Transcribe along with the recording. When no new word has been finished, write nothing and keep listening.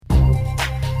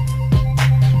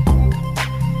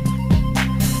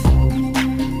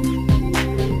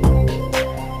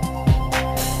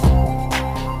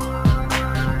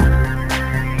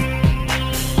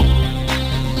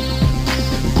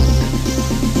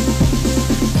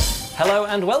Hello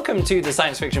and welcome to the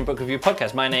Science Fiction Book Review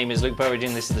Podcast. My name is Luke Burridge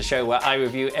and this is the show where I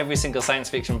review every single science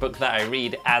fiction book that I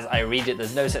read as I read it.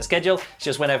 There's no set schedule. It's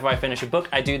just whenever I finish a book,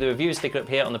 I do the review, stick it up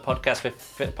here on the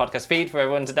podcast feed for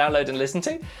everyone to download and listen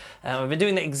to. I've been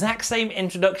doing the exact same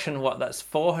introduction, that's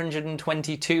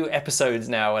 422 episodes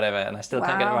now, whatever, and I still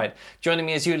can't get it right. Joining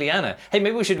me is Juliana. Hey,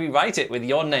 maybe we should rewrite it with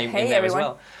your name in there everyone. As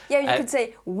well. Yeah, you could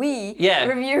say we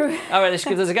review. All right, let's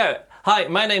give this a go. Hi,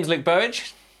 my name's Luke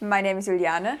Burridge. My name is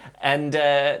Juliana. And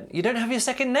you don't have your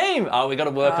second name. Oh, we got to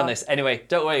work on this. Anyway,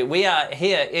 don't worry. We are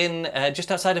here in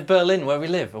just outside of Berlin, where we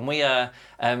live, and we are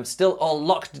still all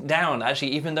locked down.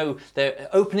 Actually, even though they're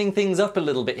opening things up a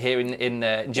little bit here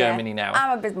in Germany now.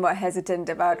 I'm a bit more hesitant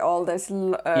about all this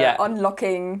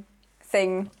unlocking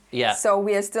thing. Yeah. So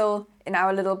we are still in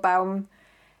our little Baumhaus.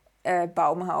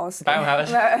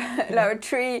 No,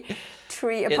 tree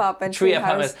apartment. Tree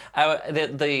apartment.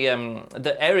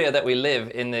 The area that we live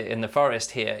in the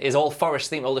forest here is all forest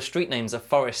themed. All the street names are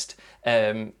forest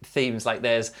themes. Like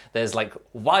there's like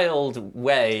Wild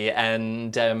Way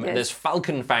and there's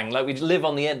Falkenfang. Like we live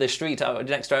on the street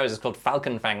next to ours is called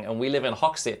Falkenfang, and we live in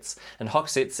Hochsitz. And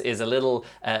Hochsitz is a little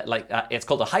it's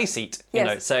called a high seat. You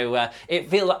know, so it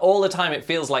feels like all the time. It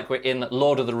feels like we're in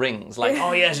Lord of the Rings. Like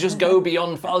oh yes, just go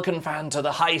beyond Falkenfang to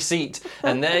the high seat,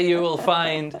 and there you will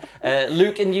find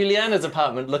Luke and Juliana's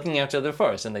apartment looking out of the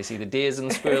forest, and they see the deers and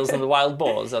the squirrels and the wild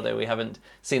boars, although we haven't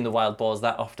seen the wild boars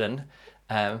that often.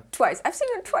 Twice. I've seen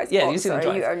them twice. Yeah, you've seen them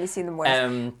twice. You've only seen them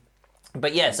once.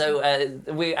 But yeah, so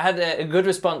we had a good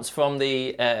response from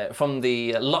the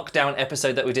lockdown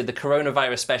episode that we did, the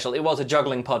coronavirus special. It was a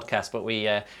juggling podcast, but we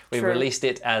released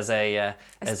it as a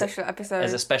special episode.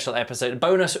 As a special episode,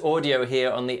 bonus audio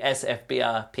here on the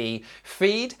SFBRP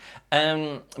feed.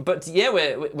 But yeah,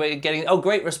 we're getting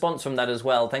great response from that as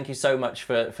well. Thank you so much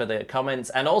for the comments,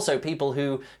 and also people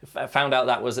who found out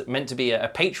that was meant to be a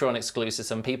Patreon exclusive.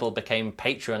 Some people became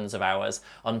patrons of ours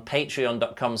on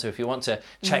Patreon.com. So if you want to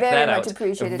check that out.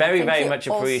 Very much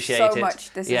appreciated. So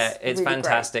much. This is it's really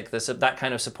fantastic. That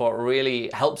kind of support really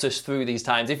helps us through these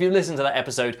times. If you listen to that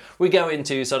episode, we go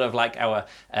into sort of like our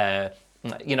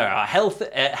our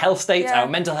health state, our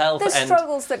mental health, the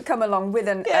struggles that come along with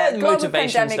an global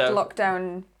pandemic,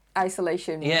 lockdown,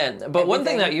 isolation. Yeah, but one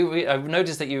thing that I've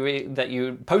noticed that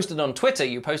you posted on Twitter,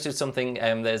 you posted something.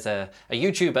 There's a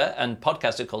YouTuber and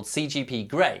podcaster called CGP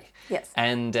Grey. Yes.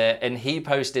 And he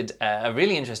posted a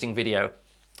really interesting video,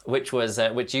 which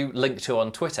you linked to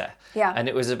on Twitter. Yeah. And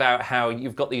it was about how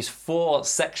you've got these 4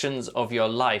 sections of your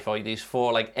life, or these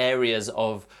 4 like areas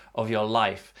of your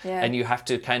life. Yeah. And you have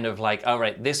to kind of like, all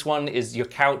right, this one is your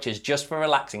couch is just for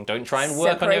relaxing. Don't try and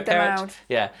work on your couch. Out.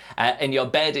 Yeah. And your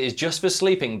bed is just for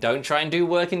sleeping. Don't try and do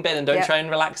work in bed, and don't try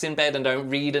and relax in bed, and don't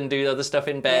read and do other stuff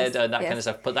in bed and that kind of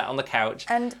stuff. Put that on the couch.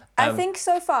 And I think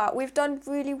so far we've done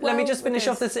really well. Let me just finish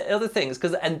off this other things,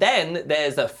 and then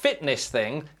there's the fitness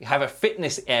thing. You have a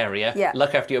fitness area. Yeah.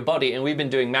 Look after your body, and we've been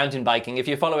doing mountain biking. If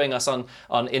you're following us on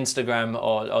Instagram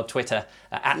or Twitter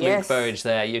at Luke Burridge,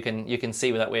 there you can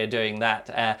see that we're doing that.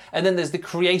 And then there's the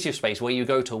creative space where you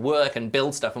go to work and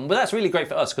build stuff, and that's really great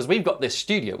for us because we've got this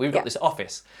studio, we've got this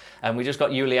office, and we just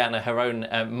got Juliana her own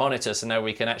monitor, so now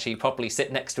we can actually properly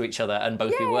sit next to each other and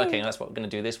both be working. That's what we're going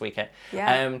to do this weekend.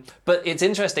 Yeah. But it's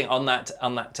interesting on that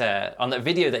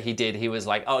video that he did. He was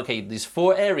like, these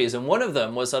 4 areas, and one of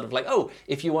them was sort of like,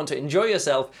 if you want to enjoy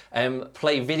yourself,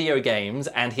 play video games,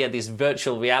 and he had this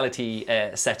virtual reality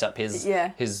setup.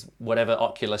 His whatever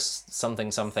Oculus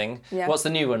something. Yeah. What's the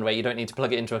new one where you don't need to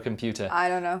plug it into a computer? I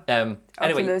don't know.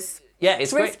 Anyway, Oculus. Yeah,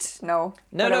 it's Rift? great. No,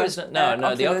 it's not.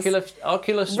 No. The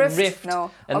Oculus Rift.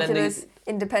 No, and Oculus then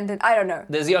Independent. I don't know.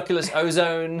 There's the Oculus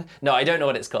Ozone. No, I don't know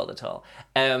what it's called at all.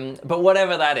 But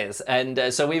whatever that is,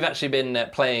 and so we've actually been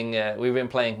playing. We've been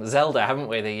playing Zelda, haven't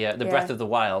we? The Breath of the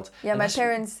Wild. Yeah, my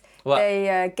parents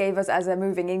they gave us as a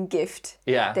moving in gift.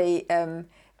 Yeah. They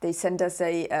sent us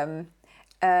a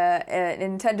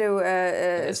Nintendo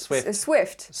Switch. A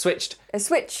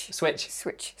Switch.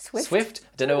 Swift?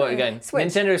 I don't know what you're going.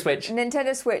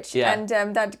 Nintendo Switch. Yeah. And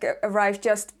that arrived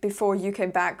just before you came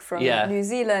back from New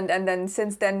Zealand, and then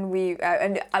since then we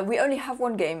only have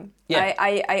one game. Yeah.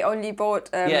 I only bought.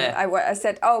 I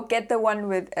said, get the one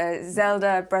with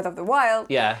Zelda Breath of the Wild.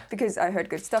 Yeah. Because I heard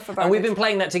good stuff about it. And we've been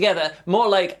playing that together. More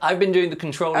like I've been doing the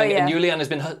controlling, and Juliana's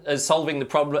been solving the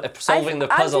problem, the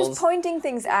puzzles. I'm just pointing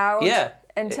things out. Yeah.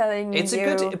 And telling it's you,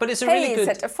 really good.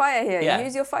 Set a fire here. Yeah.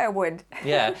 Use your firewood.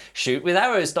 Yeah, shoot with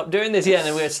arrows. Stop doing this. Yeah, and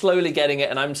then we're slowly getting it,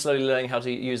 and I'm slowly learning how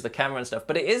to use the camera and stuff.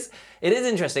 But it is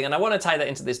interesting, and I want to tie that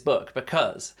into this book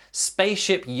because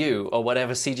Spaceship You, or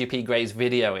whatever CGP Grey's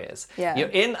video is, you're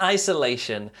in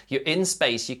isolation, you're in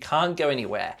space, you can't go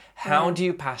anywhere. How do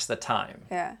you pass the time?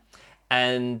 Yeah.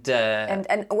 And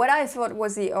what I thought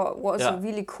was a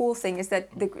really cool thing is that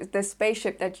the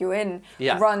spaceship that you're in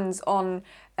runs on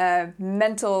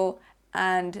mental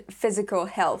and physical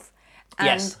health.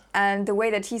 And the way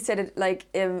that he said it, like,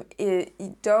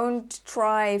 don't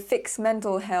try fix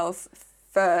mental health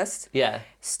first.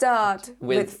 Start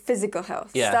with physical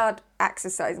health. Start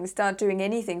exercising. Start doing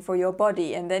anything for your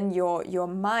body, and then your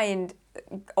mind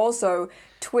also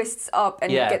twists up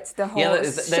and gets the whole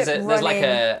there's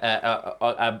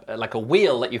like a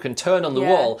wheel that you can turn on the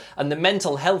wall, and the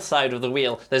mental health side of the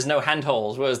wheel, there's no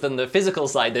handholds, whereas then the physical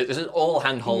side, there's all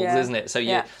handholds, isn't it? So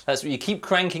you keep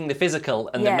cranking the physical,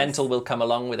 and the mental will come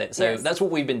along with it. So that's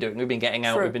what we've been doing. We've been getting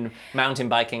out. We've been mountain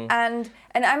biking. And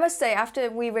I must say, after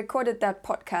we recorded that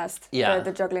podcast,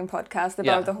 the juggling podcast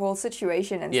about the whole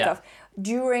situation and stuff,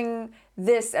 during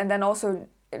this, and then also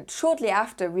shortly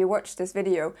after we watched this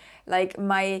video, like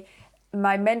my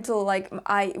mental,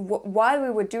 while we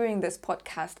were doing this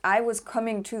podcast, I was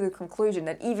coming to the conclusion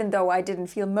that even though I didn't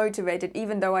feel motivated,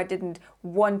 even though I didn't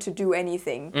want to do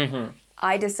anything,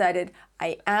 I decided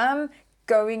I am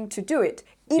going to do it,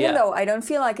 even though I don't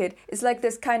feel like it. It's like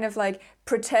this kind of like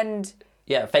pretend.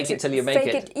 Fake it till you make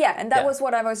it. And that was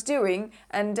what I was doing,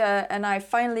 and I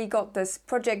finally got this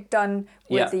project done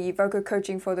with the vocal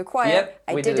coaching for the choir.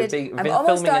 I did it. I'm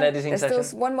almost done. There's still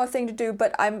one more thing to do,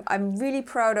 but I'm really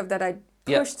proud of that. I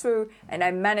pushed through, and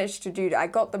I managed to do it. I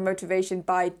got the motivation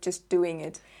by just doing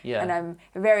it, and I'm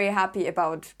very happy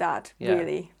about that.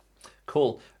 Really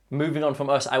cool. Moving on from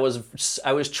us, I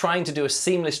was trying to do a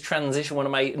seamless transition, one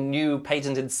of my new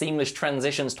patented seamless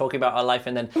transitions, talking about our life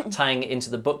and then tying it into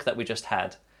the book that we just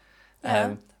had,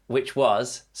 which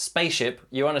was Spaceship.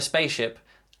 You're on a spaceship,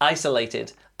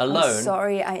 isolated, alone. I'm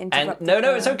sorry, I interrupted.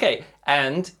 No, it's okay.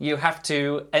 And you have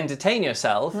to entertain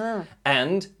yourself,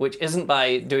 and which isn't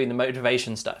by doing the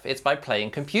motivation stuff. It's by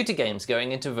playing computer games,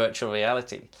 going into virtual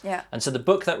reality. And so the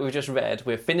book that we've just read,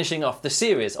 we're finishing off the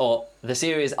series, or the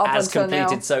series as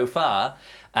completed so far,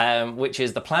 which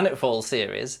is the Planetfall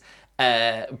series.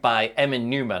 By Emma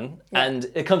Newman,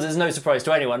 and it comes as no surprise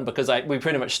to anyone because we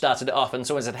pretty much started it off and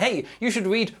someone said, hey, you should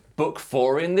read book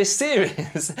 4 in this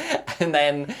series. and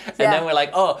then we're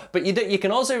like, oh, but you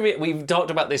can also read, we've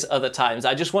talked about this other times,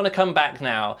 I just want to come back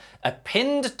now, a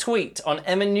pinned tweet on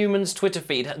Emma Newman's Twitter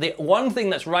feed, the one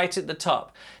thing that's right at the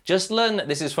top, just learn that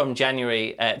this is from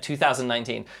January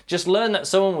 2019, just learn that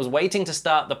someone was waiting to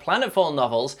start the Planetfall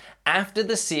novels after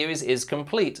the series is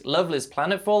complete. Lovely's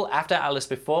Planetfall, After Atlas,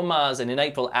 Before Mars, and in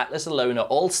April, Atlas Alone are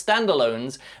all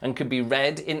standalones and could be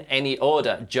read in any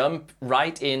order. Jump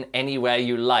right in anywhere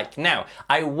you like. Now,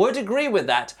 I would agree with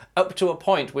that up to a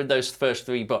point with those first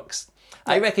 3 books.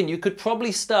 I reckon you could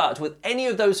probably start with any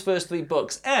of those first 3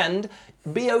 books and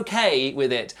be okay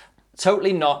with it.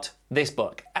 Totally not this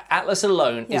book. Atlas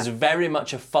Alone is very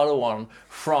much a follow-on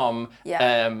from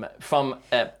After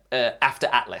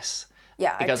Atlas.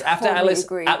 Yeah, because I after totally Atlas,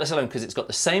 agree. Atlas Alone, because it's got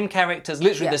the same characters,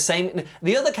 literally the same.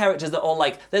 The other characters that all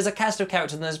like, there's a cast of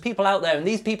characters and there's people out there and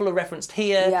these people are referenced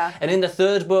here. Yeah. And in the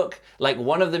third book, like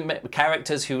one of the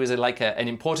characters who is an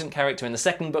important character in the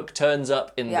second book turns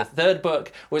up in the third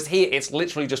book. Whereas here, it's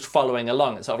literally just following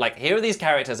along. It's sort of like, here are these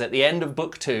characters at the end of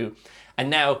book 2. And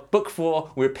now, book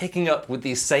 4, we're picking up with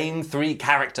these same 3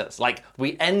 characters. Like,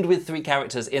 we end with 3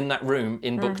 characters in that room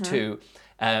in book 2.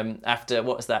 After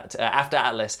After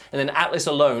Atlas, and then Atlas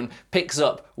Alone picks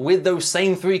up with those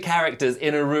same 3 characters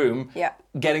in a room,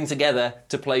 getting together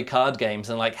to play card games,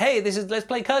 and like, hey, let's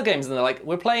play card games, and they're like,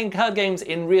 we're playing card games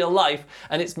in real life,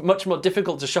 and it's much more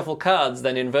difficult to shuffle cards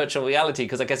than in virtual reality,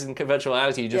 because I guess in virtual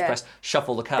reality you just press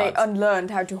shuffle the cards. They unlearned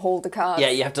how to hold the cards.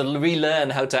 Yeah, you have to relearn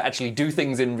how to actually do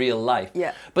things in real life.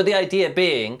 Yeah. But the idea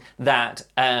being that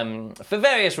for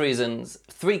various reasons,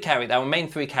 our main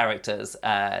 3 characters,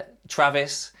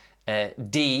 Travis,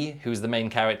 Dee, who's the main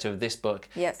character of this book,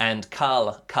 and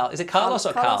Carl. Is it Carlos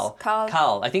or Carl?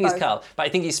 Carl. I think he's Carl, but I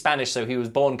think he's Spanish, so he was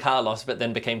born Carlos, but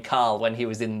then became Carl when he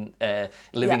was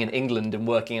living in England and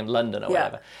working in London or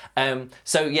whatever.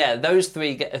 Those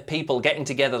 3 people getting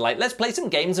together, like, let's play some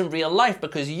games in real life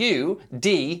because you,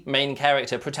 Dee, main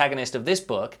character, protagonist of this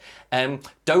book,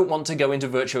 don't want to go into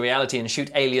virtual reality and shoot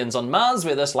aliens on Mars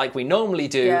with us like we normally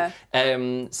do.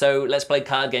 So let's play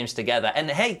card games together.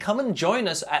 And hey, come and join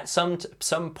us at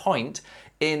some point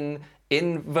in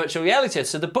virtual reality.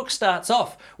 So the book starts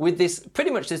off with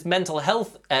this mental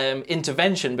health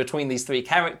intervention between these 3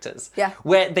 characters,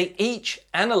 where they each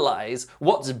analyze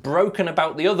what's broken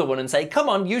about the other one and say, come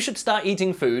on, you should start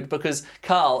eating food, because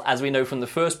Carl, as we know from the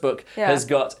first book, has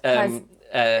got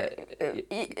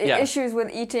issues with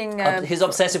eating his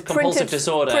obsessive compulsive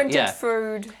disorder. Printed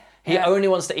food. He only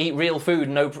wants to eat real food,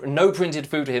 no printed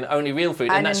food for him, only real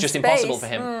food, and that's just impossible for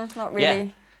him. Not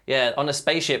really. Yeah, on a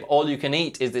spaceship, all you can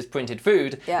eat is this printed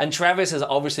food. Yeah. And Travis has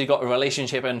obviously got a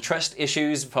relationship and trust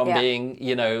issues from being,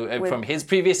 from his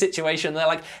previous situation. They're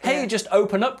like, hey, just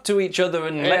open up to each other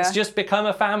and let's just become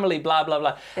a family, blah, blah,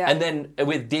 blah. Yeah. And then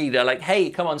with Dee, they're like,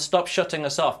 hey, come on, stop shutting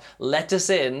us off. Let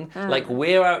us in. Like,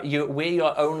 we're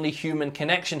your only human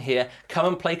connection here. Come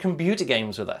and play computer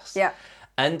games with us. Yeah.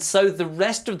 And so the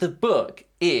rest of the book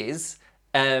is...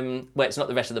 it's not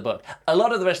the rest of the book. A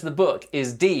lot of the rest of the book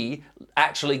is Dee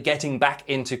actually getting back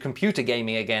into computer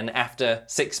gaming again after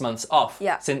 6 months off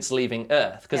since leaving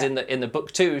Earth. Because in the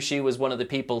book 2, she was one of the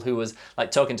people who was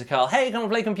like talking to Carl. Hey, come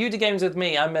and play computer games with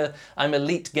me. I'm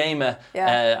elite gamer.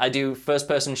 Yeah. I do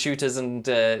first-person shooters and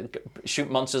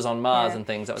shoot monsters on Mars and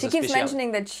things. That was she keeps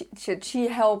mentioning that she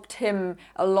helped him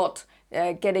a lot.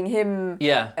 Getting him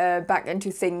back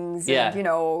into things,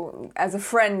 and as a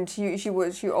friend, she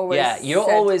always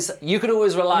you could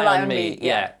always rely on me.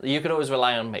 You could always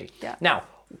rely on me. Yeah. Now,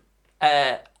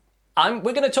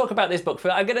 we're going to talk about this book.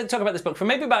 I'm going to talk about this book for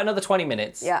maybe about another 20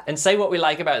 minutes, and say what we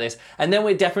like about this, and then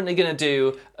we're definitely going to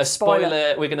do a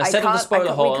spoiler. We're going to set up the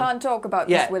spoiler horn. We can't talk about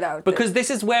this without because this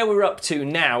is where we're up to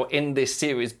now in this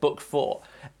series, book 4,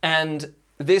 and.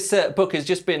 This book has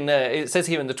just been, it says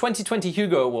here in the 2020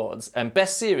 Hugo Awards, and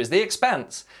Best Series, The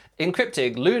Expanse,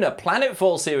 Encrypted, Luna,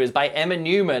 Planetfall series by Emma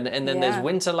Newman, and then there's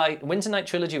Winter Night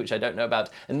Trilogy, which I don't know about,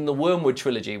 and then the Wormwood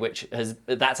Trilogy,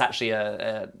 that's actually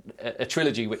a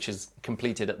trilogy which is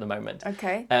completed at the moment.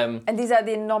 Okay. And these are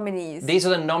the nominees? These are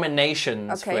the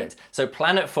nominations for it. So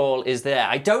Planetfall is there.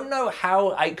 I don't know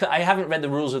how, I haven't read the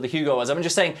rules of the Hugo Awards. I'm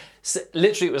just saying,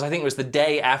 literally I think it was the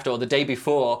day after or the day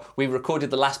before we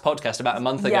recorded the last podcast about a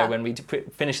month ago when we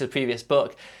finished the previous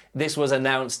book. This was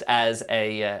announced as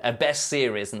a best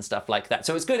series and stuff like that.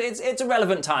 So it's good. It's a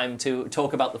relevant time to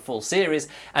talk about the full series,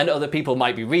 and other people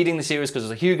might be reading the series because of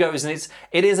the Hugos,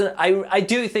 and I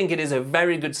do think it is a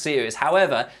very good series.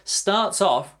 However, starts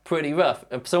off pretty rough.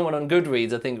 Someone on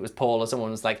Goodreads, I think it was Paul or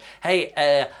someone, was like,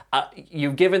 hey,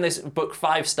 you've given this book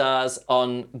 5 stars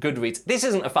on Goodreads. This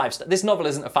isn't a 5-star. This novel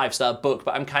isn't a 5-star book,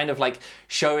 but I'm kind of like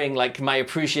showing like my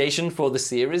appreciation for the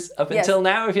series up until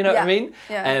now, if you know what I mean.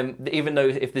 Yeah. Even though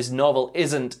if this novel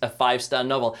isn't a 5-star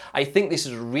novel, I think this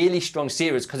is a really strong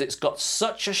series because it's got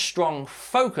such a strong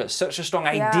focus, such a strong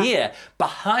idea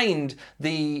behind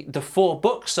the 4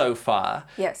 books so far.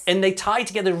 Yes. And they tie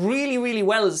together really, really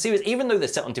well as a series, even though they're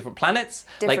set on different planets.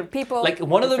 Different people. Like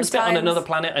one of them set on another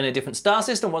planet and a different star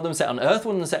system, one of them set on Earth,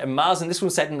 one of them set on Mars, and this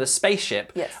one's set in a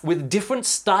spaceship. Yes. With different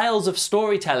styles of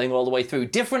storytelling all the way through,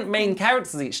 different main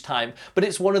characters each time, but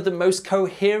it's one of the most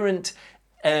coherent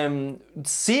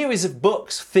series of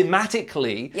books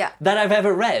thematically that I've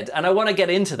ever read, and I want to get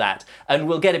into that, and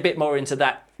we'll get a bit more into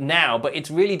that now, but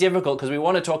it's really difficult because we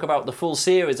want to talk about the full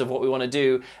series of what we want to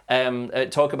do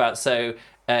talk about. So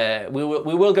we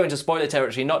will go into spoiler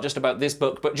territory, not just about this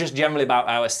book, but just generally about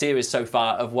our series so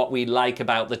far, of what we like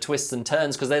about the twists and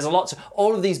turns, because there's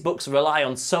all of these books rely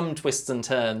on some twists and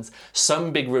turns,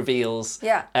 some big reveals,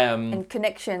 and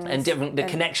connections, and the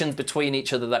connections between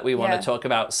each other that we want to talk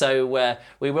about. So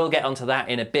we will get onto that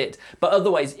in a bit. But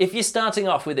otherwise, if you're starting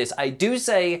off with this, I do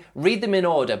say read them in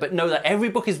order, but know that every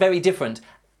book is very different.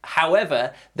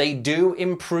 However, they do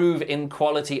improve in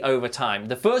quality over time.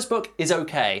 The first book is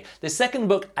okay. The second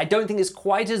book, I don't think is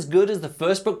quite as good as the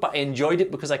first book, but I enjoyed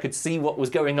it because I could see what was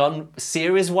going on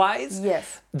series-wise.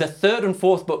 Yes. The third and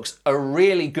fourth books are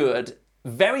really good.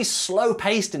 Very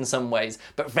slow-paced in some ways,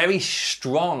 but very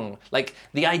strong. Like,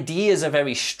 the ideas are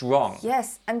very strong.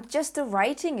 Yes, and just the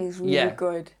writing is really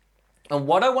good. And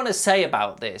what I want to say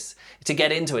about this, to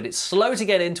get into it, it's slow to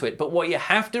get into it, but what you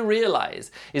have to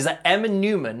realize is that Emma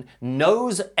Newman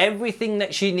knows everything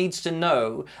that she needs to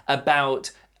know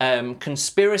about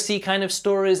conspiracy kind of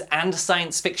stories and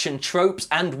science fiction tropes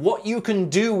and what you can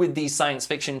do with these science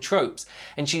fiction tropes.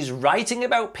 And she's writing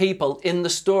about people in the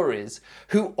stories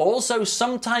who also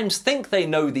sometimes think they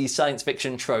know these science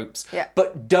fiction tropes,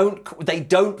 but they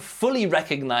don't fully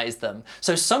recognize them.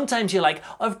 So sometimes you're like,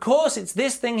 of course, it's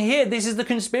this thing here. This is the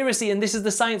conspiracy and this is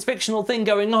the science fictional thing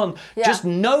going on. Yeah. Just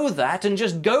know that and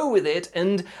just go with it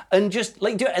and just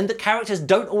like do it. And the characters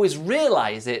don't always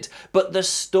realize it, but the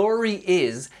story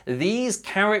is these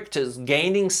characters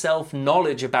gaining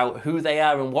self-knowledge about who they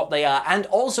are and what they are, and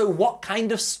also what kind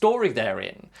of story they're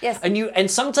in. Yes. And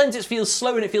sometimes it feels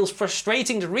slow and it feels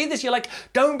frustrating to read this. You're like,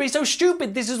 don't be so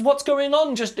stupid. This is what's going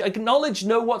on. Just acknowledge,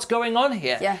 know what's going on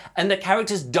here. Yeah. And the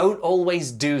characters don't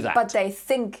always do that. But they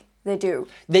think they do.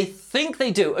 They think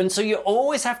they do. And so you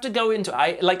always have to go into,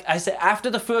 like I said, after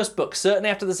the first book, certainly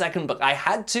after the second book, I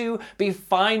had to be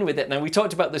fine with it. Now, we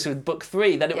talked about this with book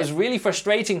 3, that it was really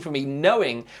frustrating for me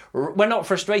knowing, well, not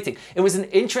frustrating, it was an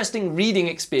interesting reading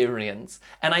experience.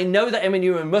 And I know that Emma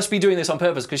Newman must be doing this on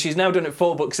purpose because she's now done it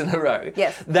 4 books in a row.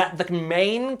 Yes. That the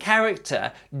main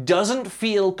character doesn't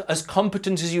feel as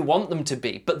competent as you want them to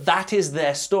be, but that is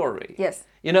their story. Yes.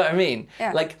 You know what I mean?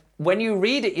 Yeah. Like, when you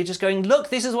read it, you're just going, look,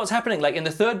 this is what's happening. Like in the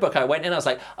 3rd book, I went in, I was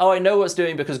like, oh, I know what's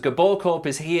doing because Gabor Corp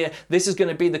is here. This is going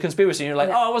to be the conspiracy. And you're like,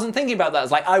 oh, I wasn't thinking about that. I was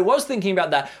like, I was thinking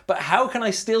about that. But how can I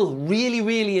still really,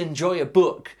 really enjoy a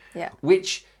book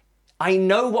which I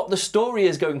know what the story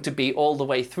is going to be all the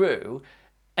way through?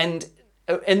 And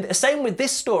same with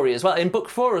this story as well, in book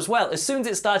 4 as well. As soon as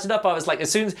it started up, I was like,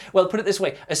 put it this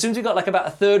way, as soon as we got like about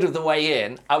a third of the way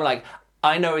in, I'm like,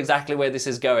 I know exactly where this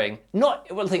is going.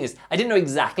 The thing is, I didn't know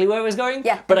exactly where it was going,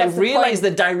 but I realized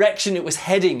the direction it was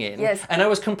heading in. Yes. And I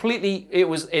was it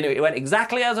went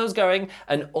exactly as I was going,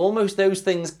 and almost those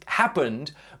things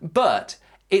happened. But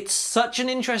it's such an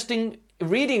interesting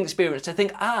reading experience to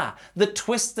think, the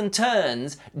twists and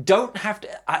turns don't have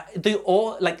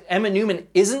to, Emma Newman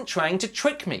isn't trying to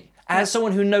trick me. As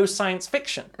someone who knows science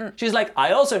fiction. She's like,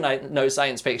 I also know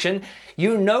science fiction.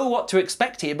 You know what to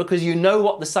expect here because you know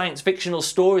what the science fictional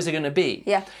stories are going to be.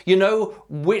 Yeah. You know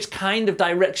which kind of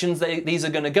directions these are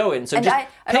going to go in. So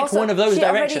pick one of those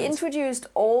directions. She already introduced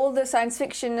all the science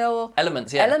fictional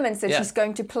elements that she's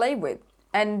going to play with.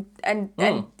 And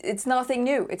it's nothing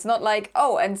new. It's not like,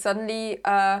 and suddenly,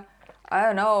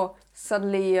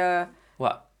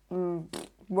 what?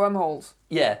 Wormholes.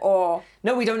 Yeah. Or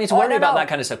no, we don't need to worry about that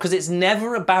kind of stuff because it's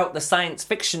never about the science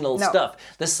fictional stuff.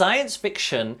 The science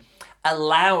fiction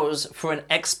allows for an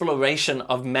exploration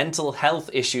of mental health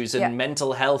issues and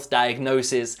mental health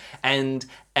diagnosis and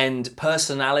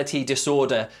personality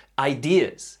disorder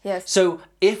ideas. Yes. So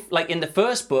if, like in the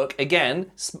first book,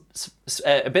 again,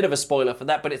 a bit of a spoiler for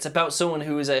that, but it's about someone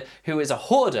who is a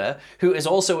hoarder who is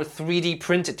also a 3D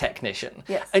printer technician.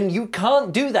 Yes. And you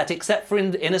can't do that except for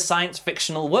in a science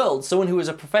fictional world. Someone who is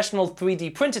a professional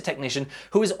 3D printer technician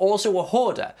who is also a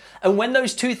hoarder. And when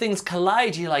those two things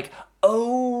collide, you're like,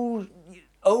 oh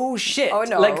shit, oh,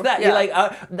 no. like that. You're like,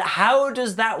 how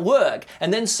does that work?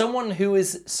 And then someone who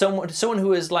is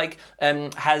like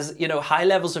has high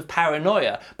levels of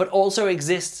paranoia, but also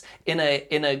exists in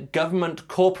a government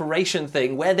corporation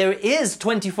thing where there is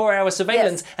 24-hour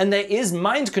surveillance and there is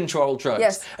mind control drugs.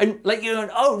 Yes. And like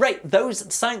oh right,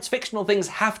 those science fictional things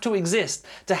have to exist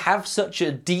to have such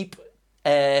a deep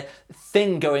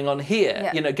thing going on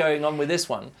here, going on with this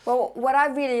one. Well, what I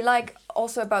really like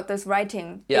also about this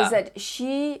writing is that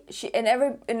she in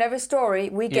every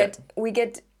story we get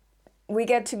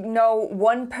to know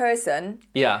one person.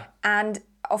 Yeah. And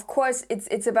of course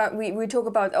it's about we talk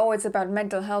about it's about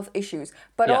mental health issues,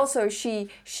 but also she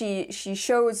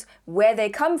shows where they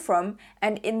come from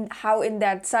and in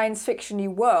that science fiction-y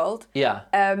world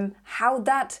how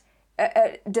that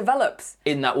develops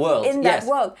in that world.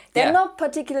 They're not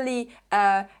particularly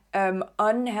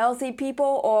unhealthy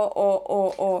people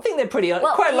or I think they're pretty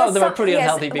quite a lot of them are pretty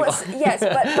unhealthy people.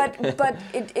 But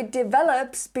it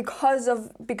develops because of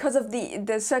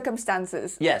the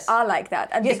circumstances are like that,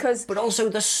 and but also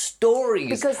the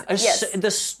stories. The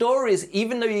stories,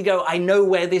 even though you go, I know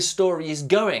where this story is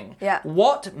going.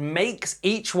 What makes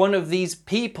each one of these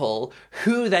people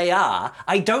who they are?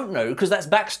 I don't know, because that's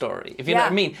backstory. If you know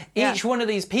what I mean. Each one of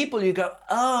these people, you go,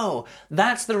 oh,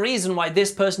 that's the reason why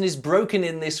this person is broken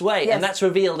in this way, and that's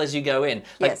revealed as you go in.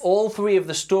 Like all 3 of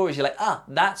the stories, you're like,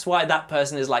 that's why that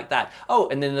person is like that. Oh,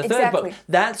 and then the 3rd book,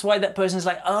 that's why that person is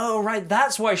like, oh, right,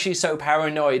 that's why she's so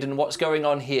paranoid and what's going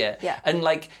on here. And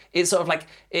like, it's sort of like,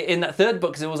 in that 3rd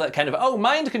book, there was that kind of,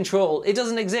 mind control, it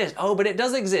doesn't exist. Oh, but it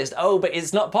does exist. Oh, but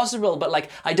it's not possible. But like,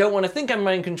 I don't want to think I'm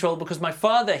mind controlled because my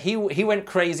father, he went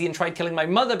crazy and tried killing my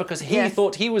mother because he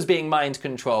thought he was being mind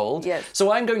controlled.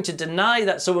 So I'm going to deny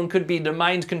that someone could be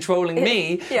mind controlling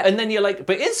me. And then you're like,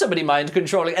 but is somebody mind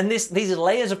controlling? And these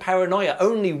layers of paranoia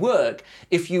only work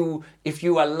if you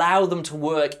allow them to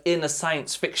work in a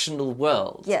science fictional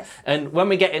world. And when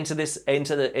we get into this,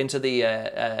 into the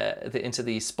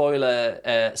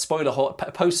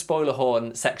post spoiler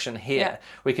horn section here,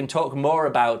 we can talk more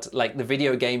about like the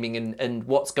video gaming and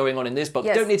what's going on in this book.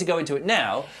 Don't need to go into it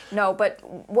now. No, but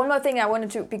one more thing I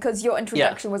wanted to, because your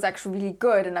introduction was actually really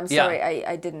good, and I'm sorry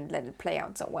I didn't let it play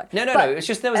out so well. No. It's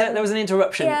just there was an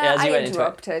interruption as you went into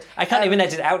it. I can't even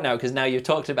edit it out now because now you've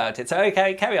talked about it. So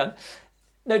okay, carry on.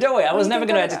 No, don't worry. I was never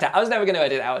going to edit it out. I was never going to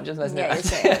edit it out. I'm just listening.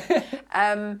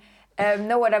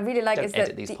 No, what I really like is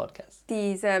that these podcasts.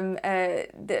 These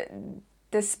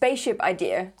the spaceship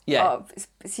idea of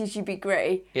CGP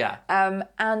Grey. Yeah.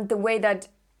 And the way that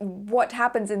what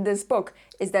happens in this book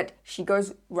is that she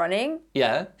goes running.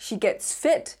 Yeah. She gets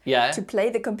fit to play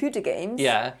the computer games.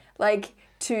 Yeah. Like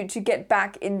to get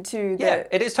back into the... Yeah,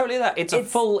 it is totally that. It's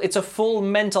a full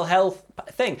mental health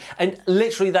thing. And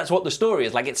literally that's what the story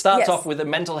is. Like it starts off with a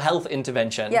mental health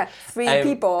intervention. Yeah, three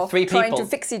people trying to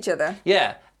fix each other.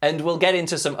 Yeah. And we'll get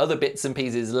into some other bits and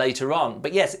pieces later on.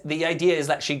 But yes, the idea is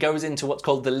that she goes into what's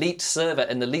called the Leet server.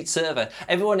 And the Leet server,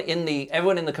 everyone in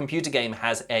the computer game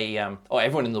has or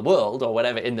everyone in the world or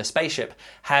whatever in the spaceship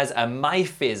has a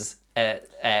MyFizz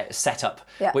setup,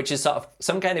 which is sort of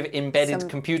some kind of embedded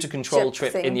computer control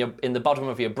chip in the bottom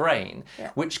of your brain,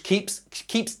 which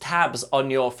keeps tabs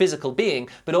on your physical being,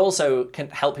 but also can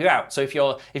help you out. So if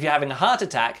you're having a heart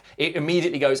attack, it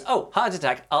immediately goes, oh, heart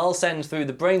attack, I'll send through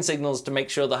the brain signals to make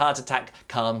sure the heart attack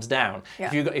calms down.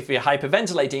 Yeah. If you're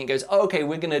hyperventilating, it goes, oh, okay,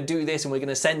 we're going to do this and we're going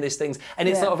to send these things. And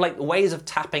it's sort of like ways of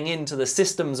tapping into the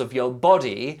systems of your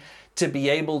body to be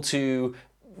able to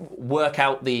work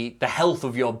out the health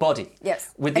of your body.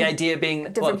 Yes. With the idea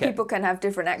being... Different people can have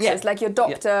different access. Like your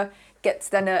doctor gets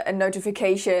then a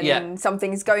notification and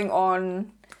something's going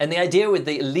on. And the idea with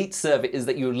the Elite server is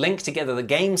that you link together the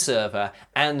game server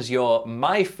and your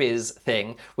MyFizz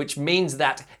thing, which means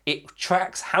that it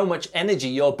tracks how much energy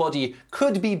your body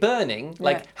could be burning,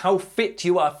 like how fit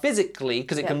you are physically,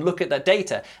 because it can look at that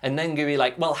data, and then give you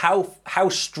like, well, how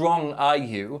strong are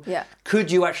you? Yeah. Could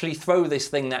you actually throw this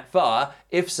thing that far?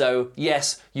 If so,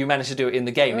 yes, you managed to do it in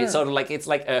the game. It's sort of like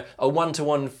a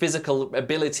one-to-one physical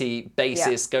ability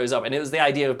basis goes up. And it was the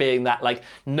idea of being that like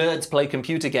nerds play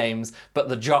computer games, but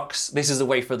the jocks, this is a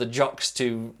way for the jocks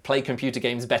to play computer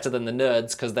games better than the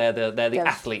nerds because they're the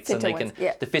athletes and they can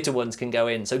the fitter ones can go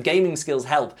in. So gaming skills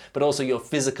help, but also your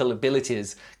physical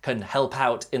abilities can help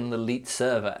out in the Elite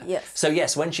server. Yes. So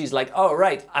yes, when she's like, oh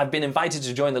right, I've been invited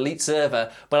to join the Elite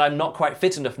server, but I'm not quite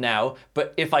fit enough now.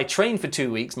 But if I train for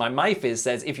 2 weeks, my MyFizz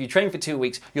says if you train for 2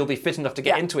 weeks, you'll be fit enough to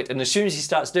get into it. And as soon as she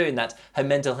starts doing that, her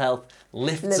mental health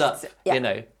lifts up, you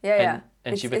know.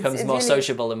 And she becomes more really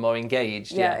sociable and more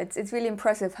engaged. Yeah, it's really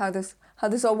impressive how this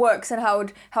all works and how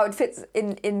it fits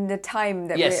in the time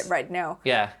that we're at right now.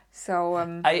 Yeah. So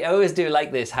I always do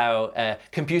like this, how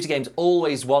computer games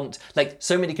always want, like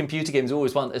so many computer games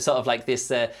always want a sort of like this,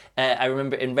 I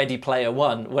remember in Ready Player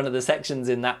One, one of the sections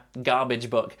in that garbage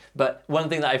book, but one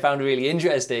thing that I found really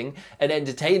interesting and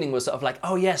entertaining was sort of like,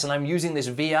 oh yes, and I'm using this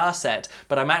VR set,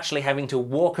 but I'm actually having to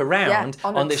walk around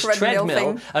on this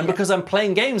treadmill and because I'm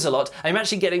playing games a lot, I'm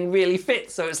actually getting really fit.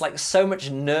 So it's like so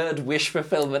much nerd wish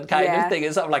fulfillment kind of thing.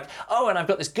 It's sort of like, oh, and I've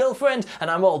got this girlfriend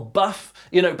and I'm all buff,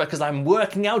 you know, because I'm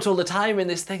working out all the time in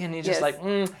this thing, and you're just like,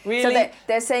 really? So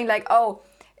they're saying like, oh,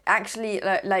 actually,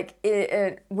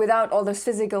 without all this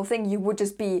physical thing, you would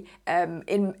just be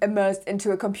immersed into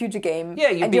a computer game.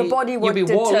 Yeah, your body would be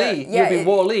Wall-E. Yeah, you'd be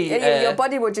Wall-E. Your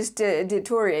body would just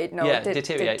deteriorate.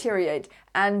 Deteriorate.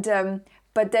 And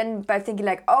but then by thinking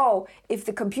like, oh, if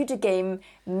the computer game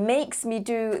makes me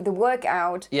do the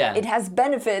workout, it has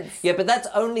benefits. Yeah, but that's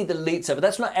only the Elite server.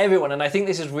 That's not everyone, and I think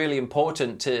this is really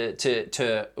important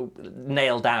to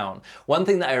nail down. One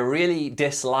thing that I really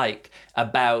dislike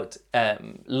about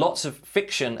lots of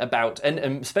fiction about, and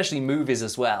especially movies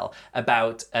as well,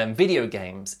 about video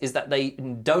games is that they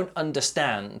don't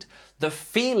understand the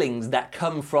feelings that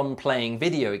come from playing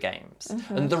video games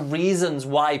and the reasons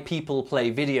why people play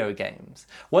video games.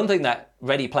 One thing that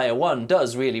Ready Player One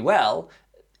does really well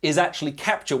is actually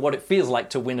capture what it feels like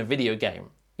to win a video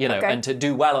game. You know, and to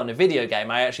do well on a video game.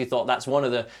 I actually thought that's one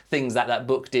of the things that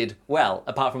book did well,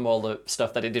 apart from all the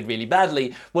stuff that it did really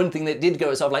badly. One thing that did go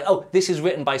is sort of like, oh, this is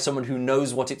written by someone who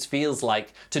knows what it feels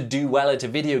like to do well at a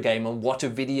video game and what a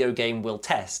video game will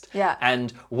test. Yeah.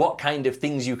 And what kind of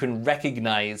things you can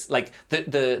recognize, like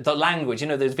the language. You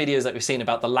know, there's videos that we've seen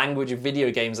about the language of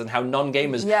video games and how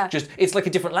non-gamers just, it's like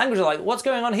a different language. They're like, what's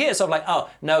going on here? So I'm like, oh,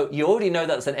 no, you already know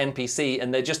that's an NPC,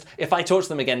 and they're just, if I torture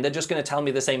them again, they're just going to tell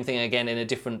me the same thing again in a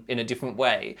different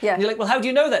way. Yeah. And you're like, well, how do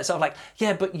you know that? So I'm like,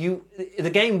 yeah, but the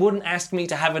game wouldn't ask me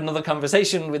to have another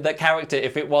conversation with that character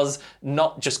if it was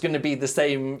not just going to be the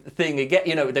same thing again.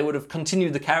 You know, they would have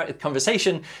continued the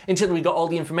conversation until we got all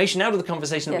the information out of the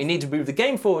conversation that we need to move the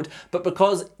game forward. But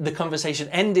because the conversation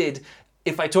ended,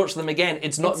 if I torture them again,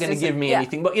 it's not going to give me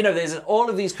anything. But, you know, there's all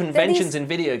of these conventions in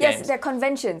video games. Yes, they're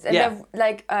conventions. And they're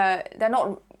like, they're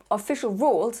not official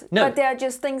rules, but they're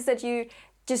just things that you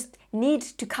just need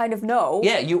to kind of know.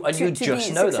 Yeah, you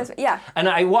just know them. Yeah.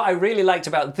 And what I really liked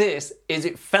about this is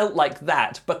it felt like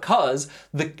that because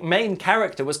the main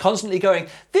character was constantly going,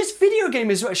 this video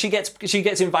game is... She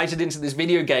gets invited into this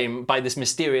video game by this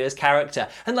mysterious character.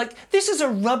 And like, this is a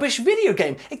rubbish video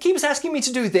game. It keeps asking me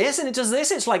to do this and it does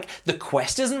this. It's like, the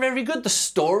quest isn't very good. The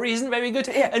story isn't very good.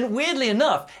 Yeah. And weirdly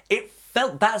enough, it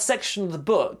felt that section of the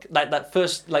book, in that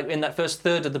first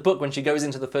third of the book when she goes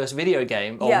into the first video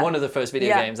game, or one of the first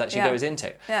video games that she goes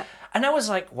into. Yeah. And I was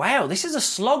like, wow, this is a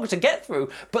slog to get through.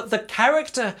 But the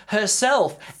character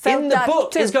herself felt in the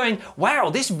book too. is going, wow,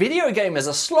 this video game is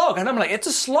a slog. And I'm like, it's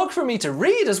a slog for me to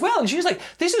read as well. And she's like,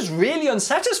 this is really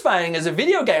unsatisfying as a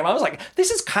video game. I was like,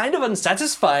 this is kind of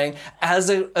unsatisfying as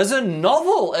a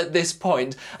novel at this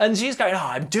point. And she's going, oh,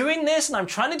 I'm doing this and I'm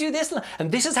trying to do this.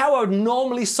 And this is how I would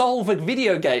normally solve a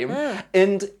video game.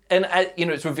 And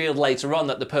it's revealed later on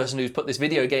that the person who's put this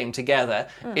video game together,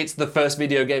 it's the first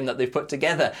video game that they've put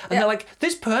together. And they're like,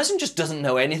 this person just doesn't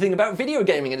know anything about video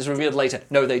gaming. And it's revealed later,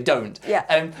 no, they don't.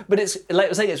 Yeah. But it's, like I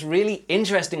was saying, it's really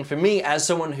interesting for me as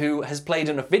someone who has played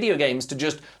enough video games to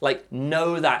just like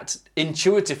know that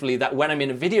intuitively that when I'm in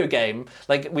a video game,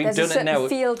 like we've done it now.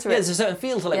 There's a certain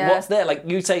feel to like what's there. Like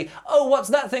you say, oh, what's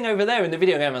that thing over there in the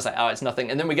video game? I was like, oh, it's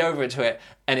nothing. And then we go over to it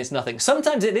and it's nothing.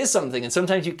 Sometimes it is something and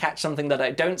sometimes you catch something that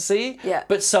I don't see. Yeah.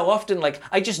 But so often, like,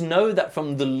 I just know that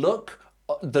from the look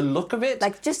of it.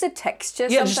 Like just the texture.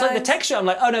 Yeah, just like the texture. I'm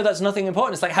like, oh no, that's nothing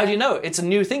important. It's like, how do you know? It's a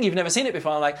new thing. You've never seen it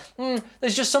before. I'm like,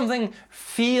 there's just something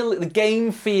the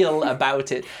game feel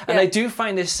about it. And I do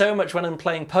find this so much when I'm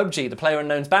playing PUBG, the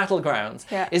PlayerUnknown's Battlegrounds,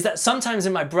 is that sometimes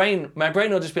in my brain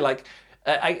will just be like,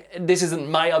 this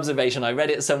isn't my observation, I read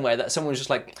it somewhere, that someone's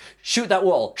just like, shoot that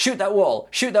wall, shoot that wall,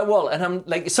 shoot that wall. And I'm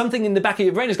like, something in the back of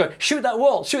your brain is going, shoot that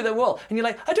wall, shoot that wall. And you're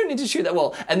like, I don't need to shoot that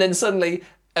wall. And then suddenly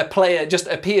a player just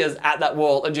appears at that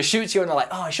wall and just shoots you and they're like,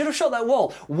 oh, I should have shot that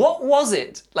wall. What was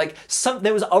it? Like,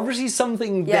 there was obviously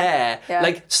something there. Yeah.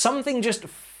 Like, something just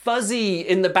fuzzy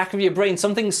in the back of your brain,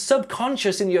 something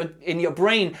subconscious in your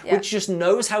brain, which just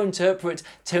knows how to interpret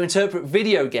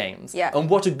video games and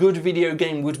what a good video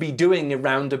game would be doing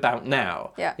around about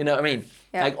now. Yeah. You know what I mean?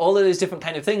 Yeah. Like all of those different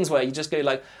kind of things where you just go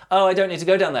like, oh, I don't need to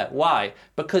go down there. Why?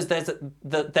 Because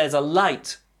there's a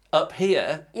light up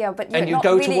here, and you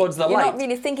go towards the light. You're not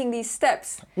really thinking these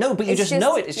steps. No, but you just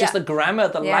know it. It's just the grammar,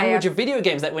 the language of video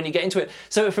games that when you get into it.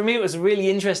 So for me, it was really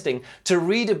interesting to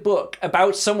read a book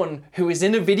about someone who is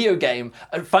in a video game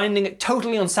and finding it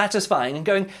totally unsatisfying and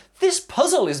going, this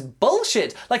puzzle is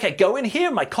bullshit. Like I go in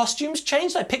here, my costume's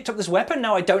changed, I picked up this weapon,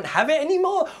 now I don't have it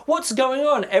anymore. What's going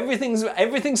on?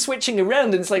 Everything's switching around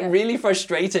and it's like really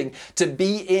frustrating to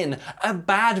be in a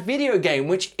bad video game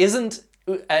which isn't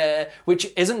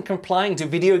complying to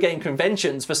video game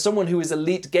conventions for someone who is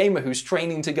elite gamer who's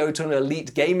training to go to an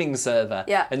elite gaming server.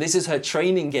 Yeah. And this is her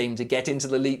training game to get into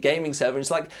the elite gaming server. And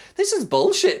it's like, this is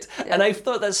bullshit. Yeah. And I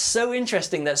thought that's so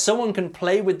interesting that someone can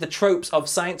play with the tropes of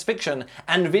science fiction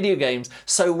and video games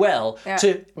so well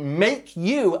to make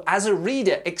you, as a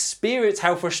reader, experience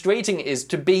how frustrating it is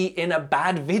to be in a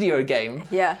bad video game.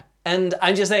 Yeah. And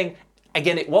I'm just saying,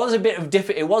 again, it was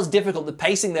difficult. The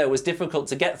pacing there was difficult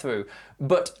to get through.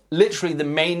 But literally the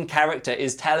main character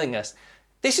is telling us,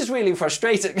 this is really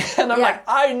frustrating. And I'm like,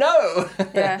 I know.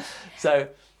 Yeah. So...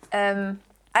 I'm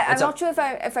not sure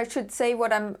if I should say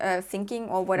what I'm thinking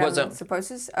or what I'm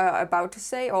about to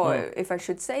say, or if I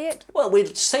should say it. Well,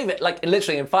 we'll save it like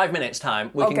literally in 5 minutes'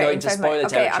 time. We can go into spoiler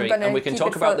territory and we can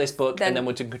talk about this book and then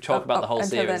we can talk about the whole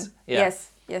series. Yeah.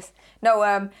 Yes.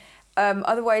 No,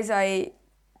 otherwise I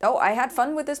had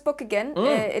fun with this book again.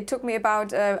 It took me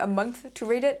about a month to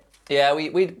read it. Yeah,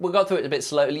 we got through it a bit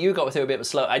slowly. You got through it a bit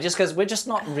slow. Because we're just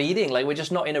not reading. Like we're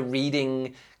just not in a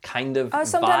reading kind of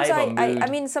sometimes vibe or mood. I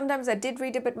mean, sometimes I did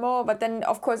read a bit more, but then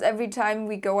of course every time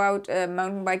we go out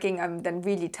mountain biking, I'm then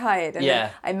really tired, and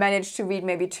then I managed to read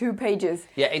maybe 2 pages.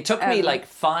 Yeah, it took me like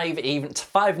 5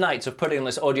 nights of putting on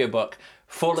this audiobook,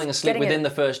 falling asleep within the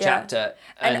first chapter.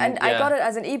 And I got it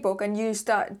as an ebook, and you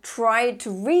tried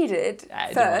to read it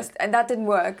first, and that didn't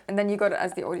work, and then you got it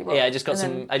as the audiobook. Yeah, I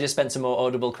just spent some more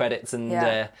Audible credits and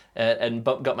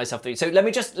got myself through. So let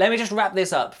me just wrap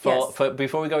this up for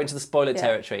before we go into the spoiler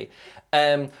territory.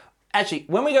 Actually,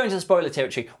 when we go into the spoiler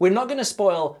territory, we're not going to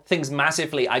spoil things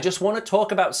massively. I just want to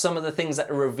talk about some of the things that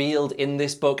are revealed in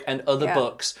this book and other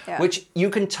books, which you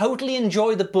can totally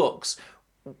enjoy the books,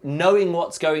 knowing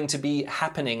what's going to be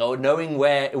happening, or knowing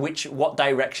what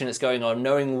direction it's going on,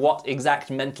 knowing what exact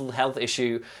mental health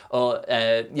issue or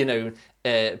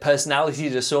personality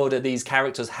disorder these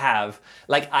characters have.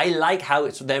 Like I like how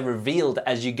they're revealed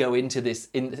as you go into this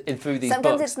through these books.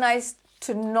 Sometimes it's nice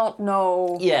to not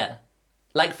know. Yeah.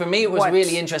 Like, for me, it was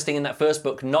really interesting in that first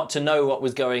book not to know what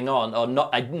was going on, or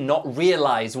not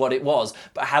realise what it was,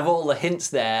 but have all the hints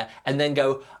there and then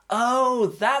go, oh,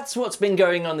 that's what's been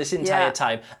going on this entire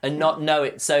time, and not know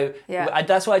it. So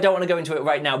that's why I don't want to go into it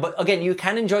right now. But again, you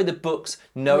can enjoy the books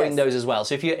knowing those as well.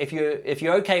 So if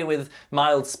you're okay with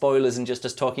mild spoilers and just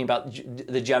us talking about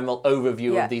the general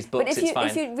overview of these books, it's fine.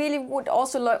 If you really would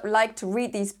also like to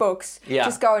read these books,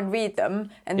 just go and read them,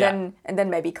 and then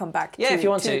maybe come back if you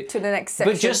want to the next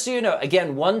section. But just so you know,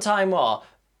 again, one time more,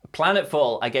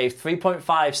 Planetfall, I gave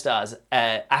 3.5 stars.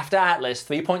 After Atlas,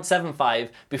 3.75.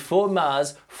 Before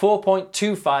Mars,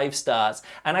 4.25 stars.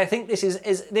 And I think this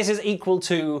is equal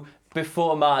to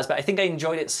Before Mars, but I think I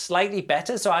enjoyed it slightly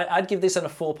better, so I'd give this a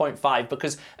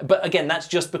 4.5 but again, that's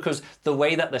just because the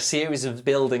way that the series is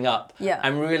building up,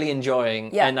 I'm really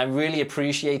enjoying, and I'm really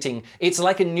appreciating. It's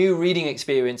like a new reading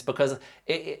experience, because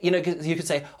cause you could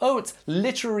say, oh, it's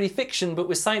literary fiction but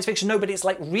with science fiction. No, but it's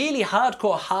like really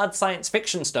hardcore, hard science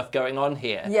fiction stuff going on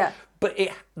here. Yeah. But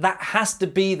that has to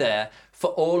be there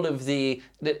for all of the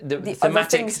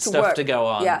thematic stuff to go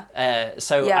on.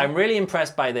 I'm really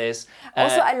impressed by this.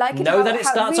 Also, I like it that it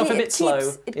starts off a bit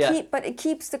slow. But it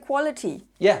keeps the quality.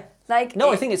 Yeah. I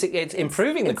think it's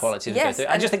improving the quality.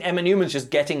 I just think Emma Newman's just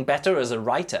getting better as a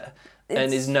writer.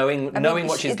 And is knowing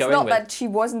what she's going with. It's not that she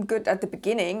wasn't good at the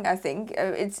beginning, I think.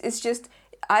 It's just,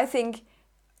 I think,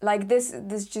 like this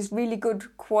just really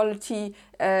good quality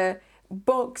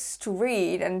books to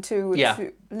read and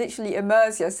to literally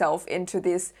immerse yourself into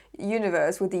this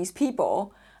universe with these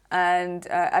people. And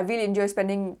I really enjoy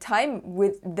spending time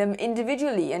with them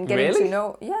individually and getting to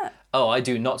know. Yeah. Oh, I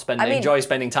do not enjoy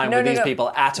spending time with these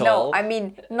people at all. No, I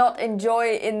mean, not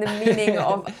enjoy in the meaning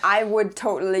of I would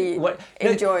totally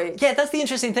enjoy. Yeah, that's the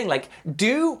interesting thing. Like,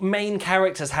 do main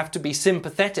characters have to be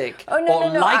sympathetic or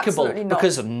likable?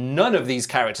 Because none of these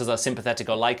characters are sympathetic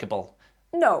or likable.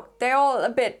 No, they're all a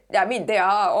bit. I mean, they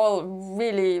are all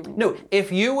really. No,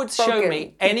 if you would show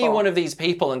me any one of these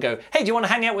people and go, hey, do you want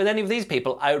to hang out with any of these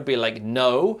people? I would be like,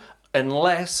 no,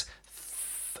 unless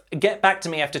get back to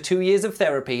me after 2 years of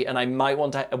therapy and I might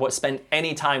want to spend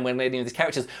any time with any of these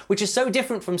characters, which is so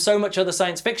different from so much other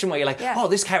science fiction where you're like, oh,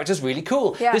 this character's really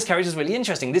cool. Yeah. This character's really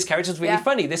interesting. This character's really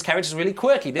funny. This character's really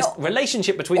quirky. This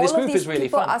relationship between this group is really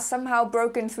fun. All of these people are somehow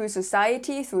broken through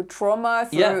society, through trauma,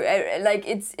 through like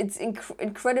it's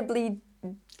incredibly.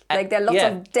 Like there are lots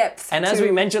of depth. And as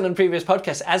we mentioned on previous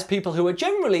podcasts, as people who are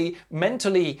generally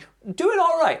mentally doing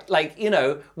all right, like, you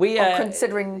know, we are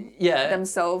considering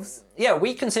themselves. Yeah,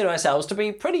 we consider ourselves to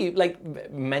be pretty like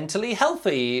mentally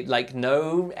healthy, like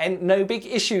no big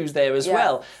issues there as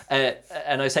well.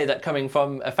 And I say that coming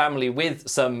from a family with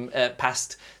some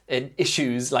past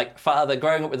issues, like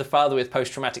growing up with a father with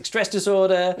post-traumatic stress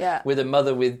disorder, with a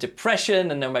mother with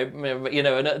depression, and then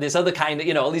and this other kind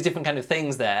of, all these different kind of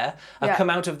things there. I've come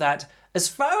out of that, as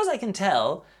far as I can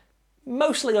tell,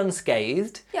 mostly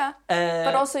unscathed. Yeah,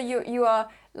 but also you are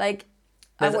like,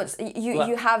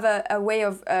 you have a way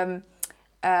of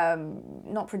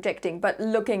not projecting, but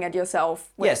looking at yourself.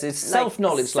 Yes, it's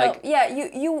self-knowledge.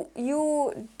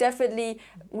 You definitely,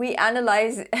 we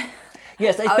analyze.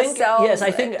 Yes,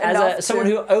 I think as someone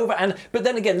who but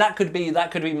then again, that could be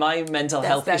my mental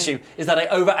health issue, is that I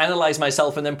overanalyze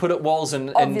myself and then put up walls and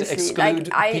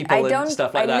exclude people and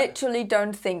stuff like that. I literally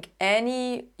don't think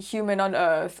any human on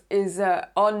Earth is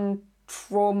on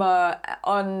trauma,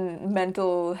 on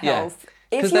mental health.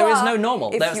 Because there is no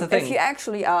normal. That's the thing. If you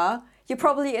actually are, you're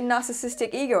probably a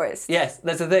narcissistic egoist. Yes,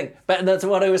 that's the thing. But that's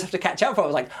what I always have to catch up for. I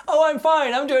was like, oh, I'm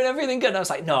fine. I'm doing everything good. And I was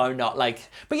like, no, I'm not. Like,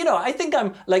 but I think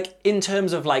I'm like, in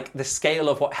terms of like the scale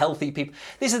of what healthy people.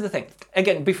 This is the thing.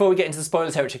 Again, before we get into the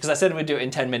spoiler territory, because I said we'd do it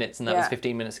in 10 minutes and that was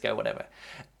 15 minutes ago, whatever.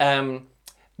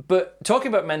 But talking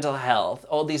about mental health,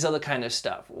 all these other kind of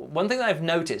stuff, one thing that I've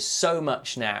noticed so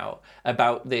much now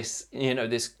about this,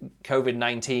 this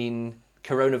COVID-19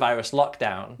 coronavirus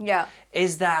lockdown,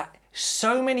 is that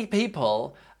so many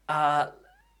people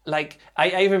like,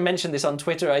 I even mentioned this on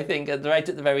Twitter, I think, right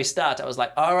at the very start. I was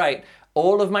like, all right,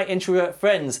 all of my introvert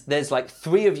friends, there's like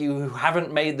 3 of you who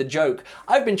haven't made the joke.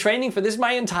 I've been training for this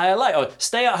my entire life. Or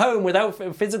stay at home without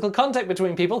physical contact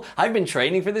between people. I've been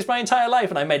training for this my entire life.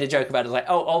 And I made a joke about it. Like,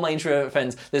 oh, all my introvert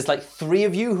friends, there's like 3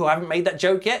 of you who haven't made that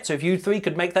joke yet. So if you 3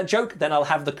 could make that joke, then I'll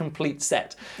have the complete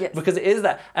set. Yes. Because it is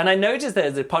that. And I noticed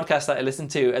there's a podcast that I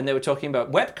listened to and they were talking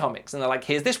about webcomics. And they're like,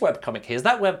 here's this webcomic, here's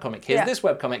that webcomic, here's this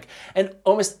webcomic. And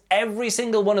almost every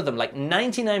single one of them, like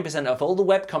 99% of all the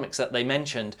webcomics that they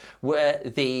mentioned, were were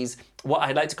these, what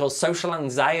I'd like to call social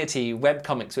anxiety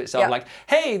webcomics, which are like,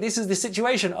 hey, this is the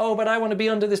situation. Oh, but I want to be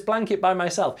under this blanket by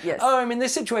myself. Yes. Oh, I'm in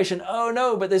this situation. Oh,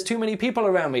 no, but there's too many people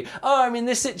around me. Oh, I'm in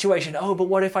this situation. Oh, but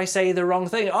what if I say the wrong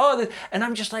thing? Oh, and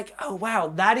I'm just like, oh, wow,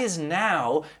 that is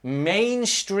now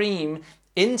mainstream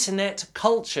internet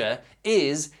culture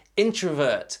is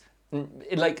introvert,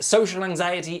 like social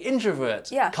anxiety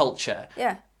introvert culture.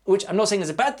 Yeah. Which I'm not saying is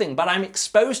a bad thing, but I'm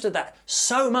exposed to that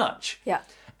so much. Yeah.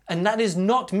 And that is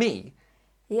not me.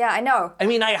 Yeah, I know. I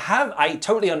mean, I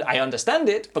understand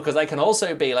it, because I can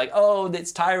also be like, oh,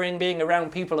 it's tiring being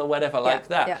around people or whatever like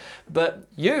that. Yeah. But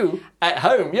you, at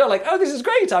home, you're like, oh, this is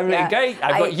great. I'm really great.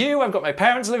 I've got my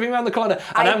parents living around the corner.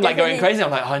 And I'm like going crazy. I'm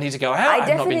like, oh, I need to go out.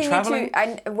 I've not been traveling.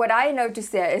 What I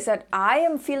noticed there is that I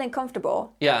am feeling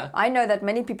comfortable. Yeah. I know that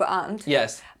many people aren't.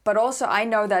 Yes. But also I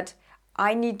know that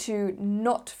I need to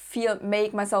not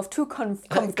make myself too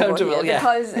comfortable here,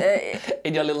 because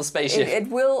in your little spaceship, it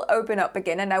will open up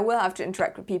again, and I will have to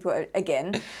interact with people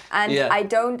again. And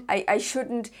I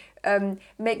shouldn't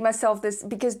make myself this,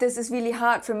 because this is really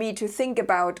hard for me to think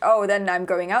about. Oh, then I'm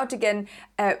going out again.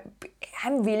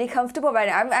 I'm really comfortable right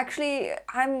now.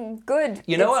 I'm good.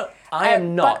 You know what? I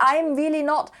am not. But I'm really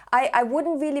not. I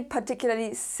wouldn't really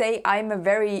particularly say I'm a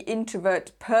very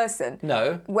introvert person.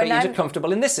 No, but you're just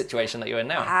comfortable in this situation that you're in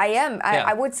now. I am.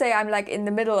 I would say I'm like in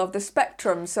the middle of the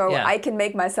spectrum. So I can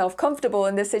make myself comfortable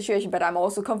in this situation, but I'm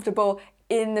also comfortable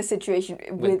in the situation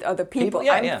with other people.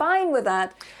 I'm fine with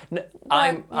that. No,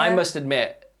 I must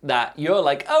admit that you're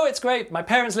like, oh, it's great, my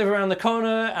parents live around the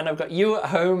corner and I've got you at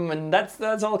home, and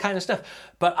that's all kind of stuff.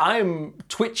 But I'm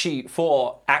twitchy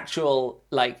for actual,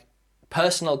 like,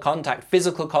 personal contact,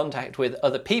 physical contact with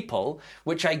other people,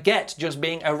 which I get just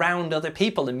being around other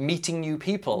people and meeting new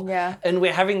people. Yeah. And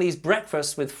we're having these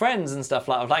breakfasts with friends and stuff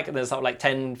like there's like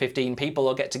 10, 15 people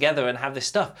will get together and have this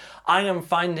stuff. I am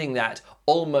finding that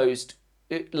almost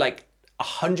like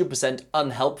 100%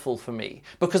 unhelpful for me,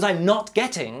 because I'm not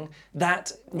getting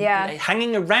that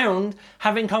hanging around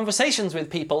having conversations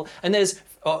with people. And there's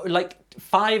like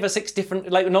 5 or 6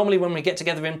 different, like normally when we get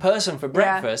together in person for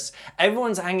breakfast,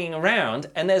 everyone's hanging around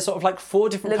and there's sort of like 4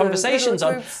 different conversations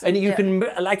on, and you can,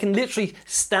 I can literally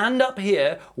stand up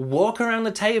here, walk around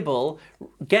the table,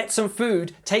 get some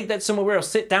food, take that somewhere else,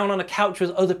 sit down on a couch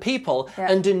with other people,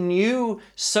 and a new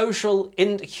social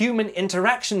human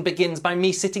interaction begins by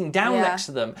me sitting down next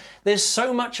to them. There's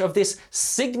so much of this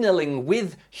signaling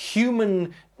with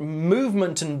human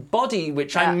movement and body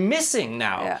which I'm missing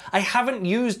now. I haven't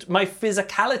used my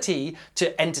physicality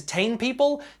to entertain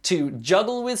people, to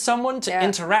juggle with someone, to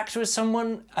interact with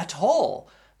someone at all.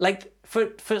 Like for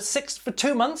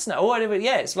 2 months now, or whatever,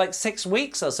 it's like 6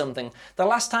 weeks or something. The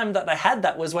last time that I had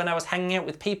that was when I was hanging out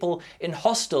with people in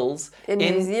hostels in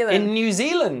New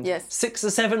Zealand. 6 or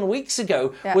 7 weeks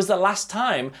ago was the last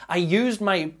time I used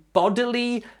my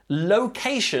bodily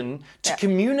location to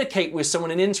communicate with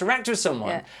someone and interact with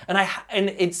someone. And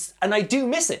I do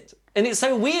miss it. And it's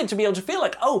so weird to be able to feel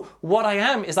like, oh, what I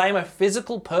am is I am a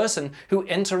physical person who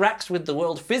interacts with the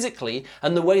world physically,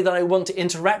 and the way that I want to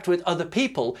interact with other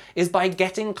people is by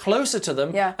getting closer to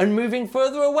them and moving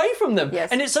further away from them.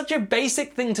 And it's such a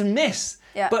basic thing to miss.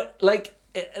 But like,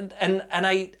 and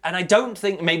I don't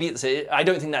think I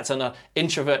don't think that's on an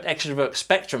introvert extrovert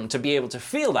spectrum to be able to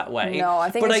feel that way. No, I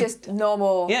think it's just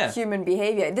normal human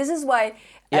behavior. This is why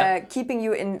keeping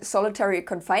you in solitary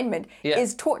confinement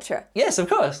is torture. Yes, of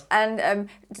course. And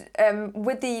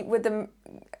with the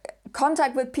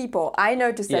contact with people, I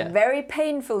noticed that very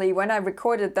painfully when I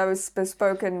recorded those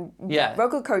bespoken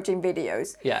vocal coaching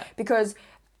videos. Because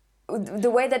the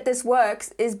way that this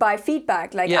works is by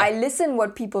feedback. Like I listen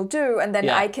what people do, and then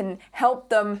I can help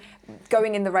them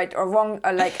going in the right or wrong.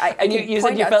 Or like and you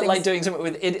said you felt like doing something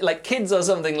with like kids or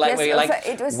something, like where you're like,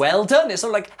 well done. It's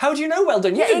sort of like, how do you know well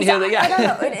done? You didn't hear that. I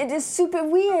don't know. It is super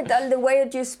weird the way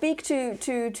that you speak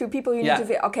to people. You need to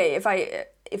feel okay.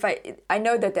 If I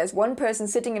know that there's one person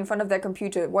sitting in front of their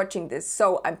computer watching this,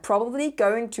 so I'm probably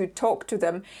going to talk to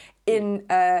them in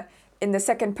the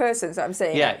second person. So I'm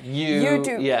saying,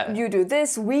 you do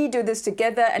this, we do this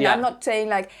together, and I'm not saying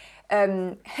like,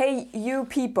 hey, you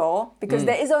people, because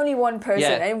there is only one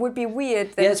person, and it would be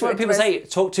weird. That's what people say.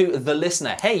 Talk to the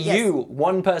listener. Hey, you,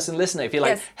 one person listener. If you're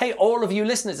like, hey, all of you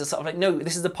listeners, it's sort of like, no,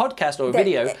 this is a podcast or a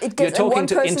video. You're talking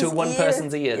into one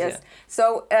person's ears.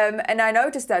 So, and I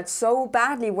noticed that so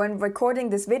badly when recording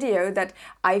this video that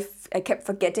I kept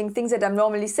forgetting things that I'm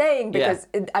normally saying because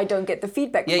I don't get the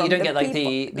feedback. Yeah, you don't get like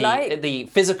the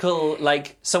physical,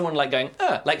 like someone like going,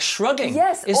 like shrugging.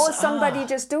 Yes, or somebody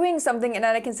just doing something, and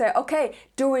then I can say, okay,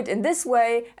 do it in this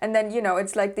way, and then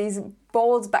it's like these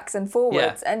balls backs and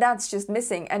forwards, and that's just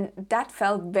missing, and that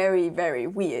felt very, very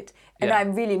weird, and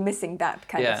I'm really missing that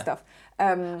kind of stuff.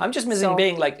 I'm just missing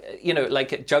being like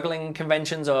at juggling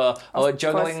conventions or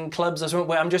juggling clubs or something,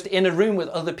 where I'm just in a room with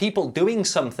other people doing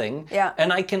something,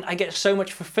 and I get so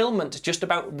much fulfillment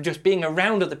just being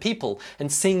around other people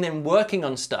and seeing them working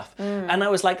on stuff. And I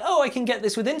was like, I can get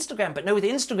this with Instagram, but no, with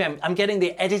Instagram I'm getting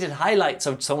the edited highlights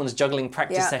of someone's juggling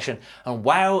practice session, and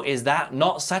wow, is that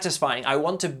not satisfying? I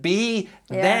want to be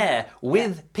there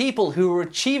with people who are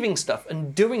achieving stuff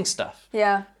and doing stuff.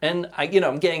 And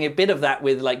I'm getting a bit of that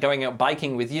with like going out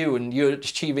biking with you, and you're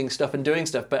achieving stuff and doing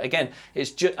stuff. But again,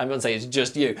 I'm not saying it's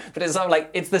just you, but it's not like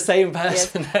it's the same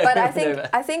person. Yes. But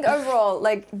I think overall,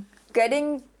 like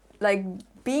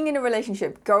being in a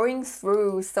relationship, going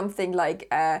through something like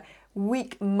a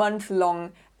week,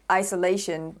 month-long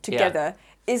isolation together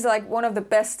is like one of the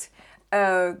best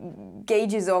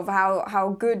gauges of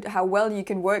how well you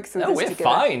can work through this together.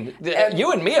 We're fine.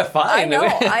 You and me are fine.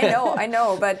 I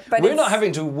know, but we're not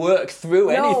having to work through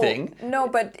anything. No,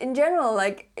 but in general,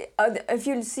 like if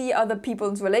you see other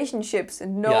people's relationships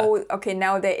and know, okay,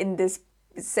 now they're in this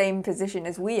same position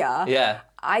as we are.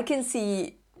 I can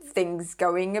see things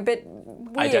going a bit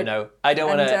weird. I don't know. I don't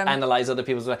want to analyze other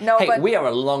people's life. No, hey, we are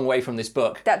a long way from this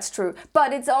book. That's true.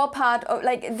 But it's all part of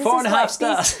like this 4.5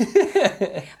 stars.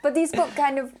 But these books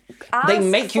kind of ask they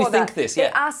make you think this. They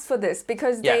ask for this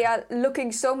because they are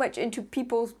looking so much into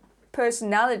people's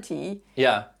personality.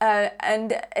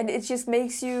 And it just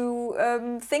makes you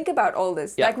think about all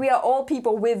this. Like we are all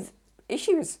people with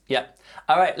issues.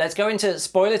 All right, let's go into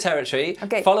spoiler territory.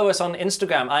 Okay. Follow us on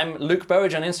Instagram. I'm Luke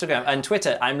Burridge on Instagram, and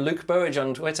Twitter. I'm Luke Burridge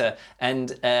on Twitter,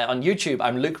 and on YouTube,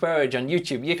 I'm Luke Burridge on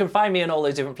YouTube. You can find me in all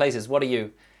those different places. What are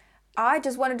you? I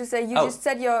just wanted to say, you just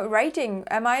said your rating.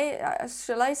 Am I,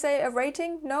 shall I say a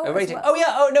rating? No? A rating? Well?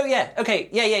 Okay,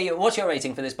 yeah. What's your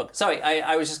rating for this book? Sorry,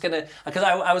 I was just going to, because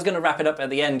I was going to wrap it up at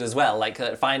the end as well, like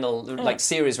a final like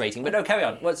series rating. But no, carry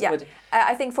on.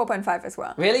 I think 4.5 as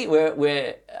well. Really?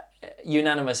 We're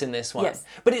unanimous in this one. Yes.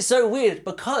 But it's so weird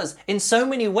because in so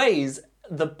many ways,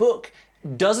 the book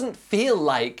doesn't feel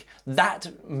like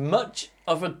that much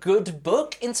of a good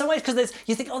book in some ways, because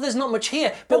you think, there's not much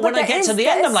here, but when I get to the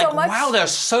end, I'm like, wow,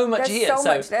 there's so much here. There's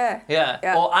so much there.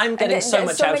 Yeah. Or I'm getting so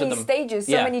much out of them. So many stages,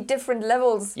 so many different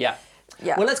levels. Yeah.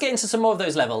 Well, let's get into some more of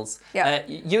those levels.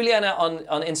 Juliana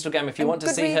on Instagram, if you want to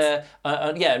see her,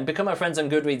 and become our friends on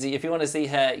Goodreads. If you want to see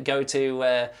her, go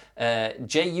to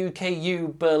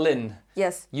JUKU Berlin.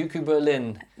 Yes. Yuku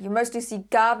Berlin. You mostly see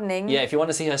gardening. Yeah, if you want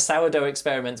to see her sourdough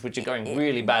experiments, which are going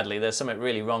really badly, there's something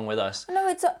really wrong with us. No,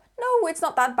 it's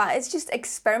not that bad. It's just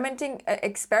experimenting.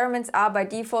 Experiments are by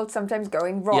default sometimes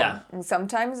going wrong. Yeah. And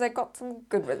sometimes they got some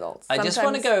good results. I just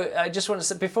want to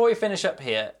say, before we finish up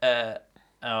here, oh,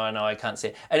 no, I can't see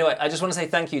it. Anyway, I just want to say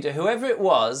thank you to whoever it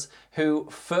was who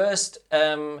first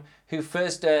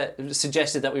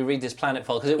suggested that we read this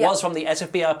Planetfall, because it was from the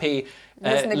SFBRP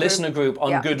listener group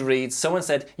on Goodreads. Someone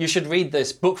said, you should read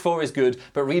this. Book 4 is good,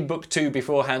 but read book 2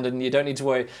 beforehand and you don't need to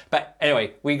worry. But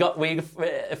anyway,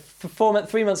 4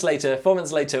 months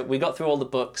later, we got through all the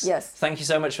books. Yes. Thank you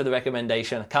so much for the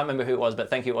recommendation. I can't remember who it was, but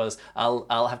thank you, it was.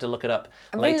 I'll have to look it up later.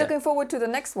 I'm really looking forward to the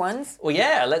next ones. Well,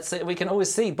 yeah, let's see. We can always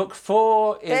see. Book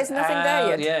 4 is There's nothing out. there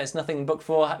yet. Yeah, it's nothing. Book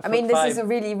 4. I mean, this is a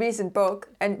really recent book.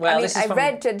 And I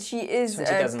read that she is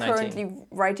currently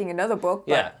writing another book.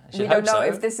 But we don't know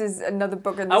if this is another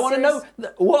book in the series. I want to know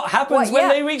what happens when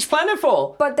they reach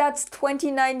Planetfall. But that's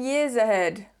 29 years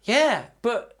ahead. Yeah,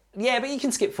 but you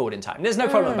can skip forward in time. There's no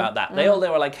problem about that. They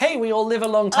were like, hey, we all live a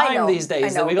long time these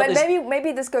days. I know. But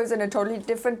maybe this goes in a totally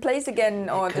different place again,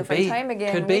 or a different time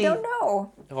again. Could be. We don't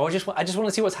know. Or I just want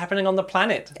to see what's happening on the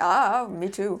planet. Me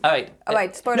too. All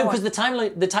right. Spoiler No, because the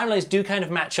timelines do kind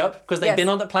of match up, because they've been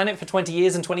on the planet for 20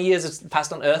 years, and 20 years has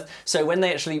passed on Earth. So when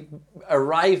they actually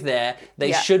arrive there,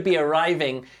 they should be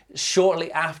arriving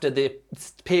shortly after the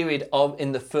period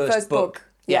in the first book.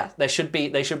 Yeah, they should be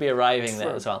arriving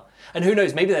there as well. And who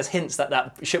knows, maybe there's hints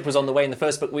that ship was on the way in the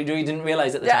first book we didn't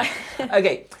realise at the time.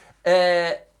 Okay,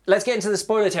 let's get into the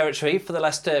spoiler territory for the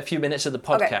last few minutes of the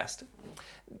podcast.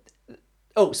 Okay.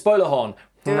 Oh, spoiler horn.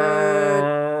 Okay,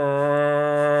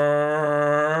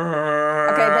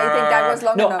 they think that was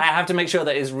long enough. No, I have to make sure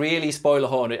that it's really spoiler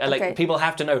horn. Like, people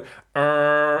have to know,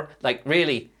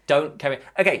 really, don't carry...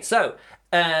 Okay, so,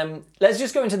 let's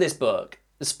just go into this book,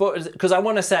 because I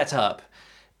want to set up,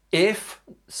 if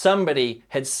somebody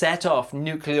had set off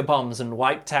nuclear bombs and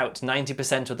wiped out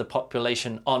 90% of the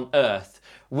population on Earth,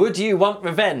 would you want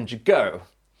revenge? Go.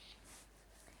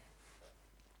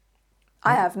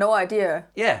 I have no idea.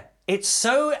 Yeah, it's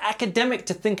so academic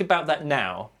to think about that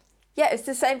now. Yeah, it's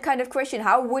the same kind of question.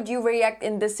 How would you react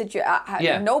in this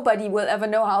situation? Nobody will ever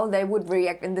know how they would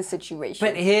react in this situation.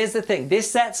 But here's the thing. This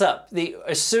sets up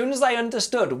as soon as I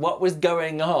understood what was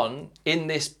going on in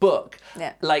this book,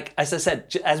 like, as I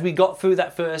said, as we got through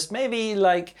that first, maybe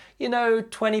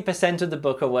 20% of the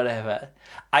book or whatever,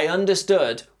 I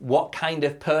understood what kind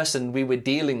of person we were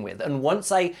dealing with. And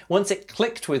once it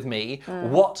clicked with me,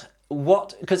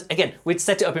 because again, we'd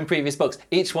set it up in previous books.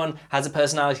 Each one has a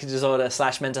personality disorder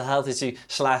 / mental health issue /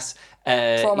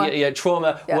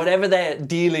 trauma, whatever they're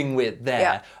dealing with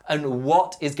there, and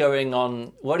what is going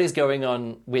on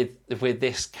with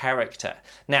this character.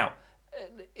 Now,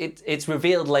 it's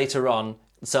revealed later on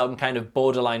some kind of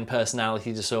borderline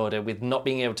personality disorder with not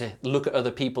being able to look at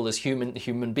other people as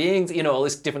human beings. All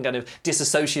this different kind of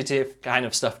dissociative kind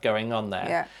of stuff going on there.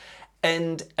 Yeah.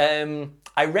 And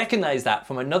I recognize that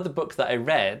from another book that I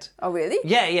read. Oh, really?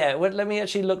 Yeah. Well, let me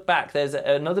actually look back. There's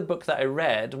another book that I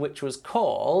read which was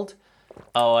called...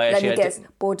 Let me guess.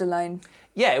 Borderline.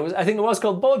 Yeah, it was. I think it was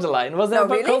called Borderline. Was there a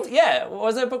book called... Yeah,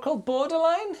 was there a book called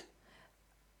Borderline?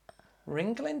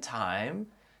 Wrinkle in Time.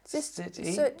 Just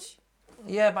City. search.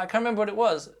 Yeah, but I can't remember what it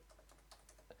was.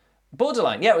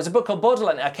 Borderline. Yeah, it was a book called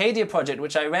Borderline, Arcadia Project,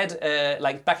 which I read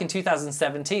back in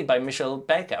 2017 by Michelle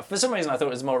Baker. For some reason, I thought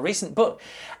it was a more recent book.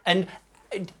 And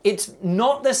it's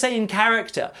not the same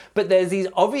character, but there's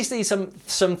obviously some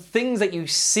things that you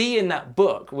see in that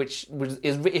book, which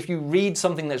is, if you read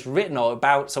something that's written or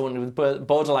about someone with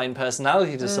borderline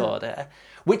personality disorder,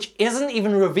 which isn't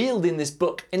even revealed in this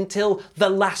book until the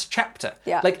last chapter.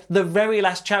 Yeah. Like, the very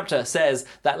last chapter says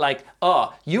that,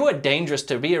 you are dangerous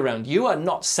to be around. You are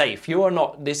not safe. You're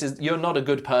not a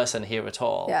good person here at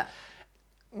all. Yeah.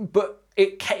 But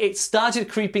it started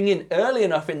creeping in early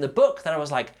enough in the book that I was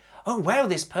like, oh wow,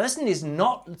 this person is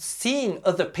not seeing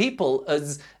other people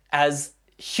as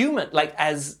human,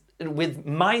 as with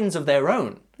minds of their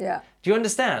own. Yeah. Do you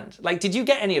understand? Did you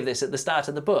get any of this at the start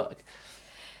of the book?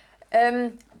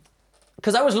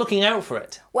 Because I was looking out for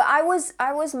it. Well, I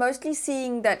was mostly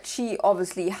seeing that she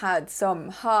obviously had some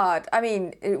hard... I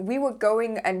mean, we were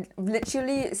going and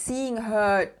literally seeing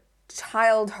her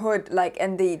childhood,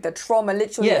 and the trauma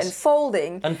literally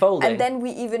unfolding. And then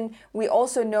we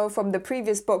also know from the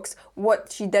previous books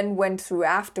what she then went through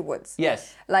afterwards.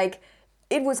 Yes.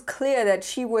 It was clear that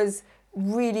she was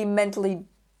really mentally...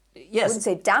 Yes. I wouldn't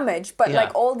say damaged,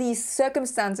 but all these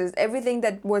circumstances, everything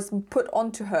that was put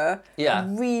onto her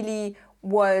really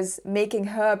was making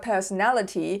her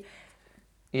personality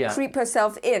creep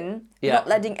herself in, not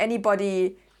letting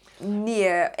anybody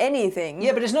near anything.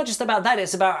 Yeah, but it's not just about that.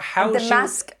 It's about how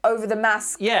mask over the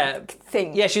mask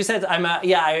thing. Yeah, she said,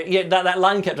 that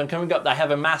line kept on coming up. I have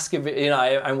a mask of,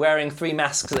 I'm wearing 3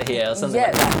 masks here or something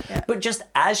like that. Yeah. But just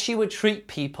as she would treat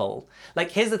people,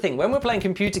 here's the thing. When we're playing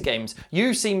computer games,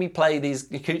 you see me play these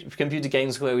computer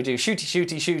games where we do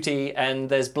shooty, and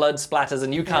there's blood splatters,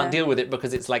 and you can't deal with it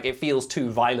because it's it feels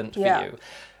too violent for you.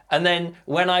 And then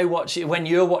when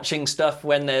you're watching stuff,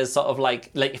 when there's sort of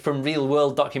like from real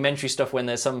world documentary stuff, when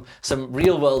there's some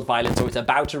real world violence or it's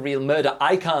about a real murder,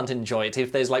 I can't enjoy it.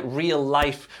 If there's real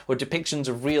life or depictions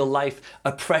of real life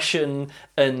oppression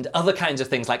and other kinds of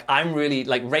things, I'm really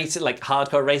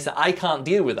hardcore racer, I can't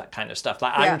deal with that kind of stuff.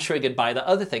 I'm triggered by the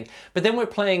other thing. But then we're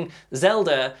playing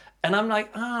Zelda, and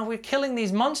I'm we're killing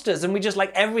these monsters, and we just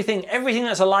everything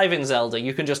that's alive in Zelda,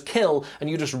 you can just kill, and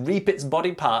you just reap its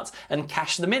body parts and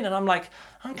cash them in. And I'm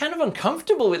I'm kind of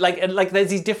uncomfortable with there's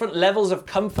these different levels of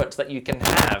comfort that you can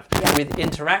have with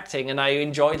interacting, and I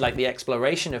enjoyed the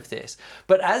exploration of this.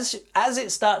 But as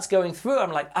it starts going through,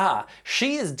 I'm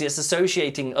she is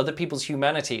disassociating other people's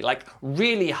humanity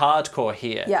really hardcore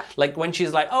here. Yeah. When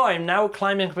she's I'm now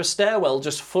climbing up a stairwell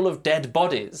just full of dead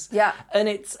bodies. Yeah. And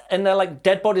they're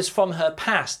dead bodies from her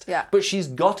past. Yeah. But she's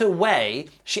got a way.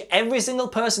 Every single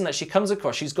person that she comes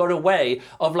across, she's got a way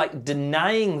of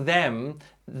denying them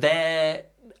their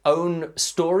own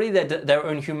story, their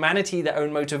own humanity, their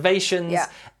own motivations,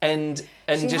 and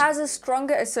she has a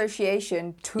stronger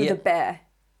association to the bear.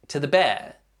 To the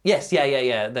bear, yes, the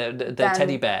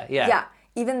teddy bear,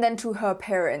 even then to her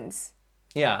parents.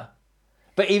 Yeah.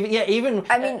 But even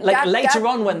I mean, later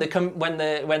on, when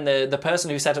the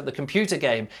person who set up the computer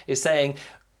game is saying,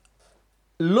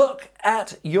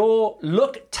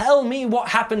 tell me what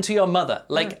happened to your mother.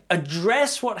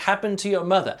 Address what happened to your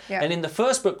mother. Yeah. And in the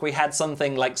first book, we had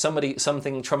something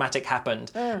something traumatic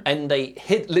happened, and they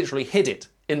literally hid it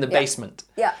in the basement.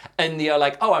 Yeah. And you're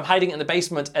I'm hiding it in the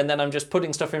basement, and then I'm just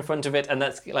putting stuff in front of it, and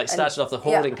that's started off the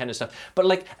hoarding kind of stuff.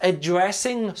 But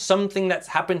addressing something that's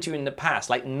happened to you in the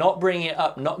past, not bringing it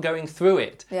up, not going through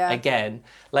it again,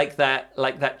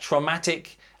 that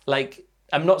traumatic,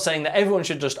 I'm not saying that everyone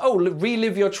should just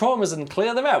relive your traumas and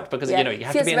clear them out, because you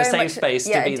have to be in a safe space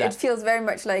to be that. It feels very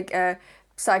much like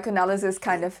psychoanalysis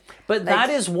kind of. But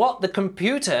that is what the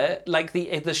computer, like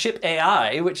the ship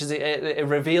AI, which is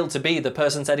revealed to be the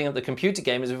person setting up the computer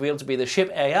game, is revealed to be the ship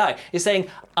AI, is saying,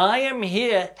 I am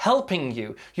here helping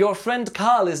you. Your friend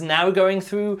Carl is now going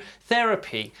through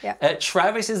therapy. Yeah.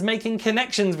 Travis is making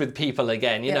connections with people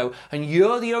again, you know, and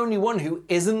you're the only one who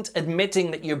isn't admitting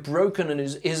that you're broken and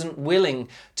isn't willing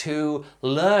to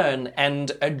learn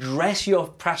and address your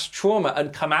past trauma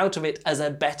and come out of it as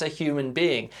a better human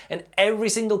being. And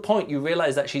every single point you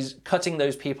realize that she's cutting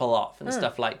those people off and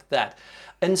stuff like that.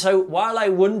 And so while I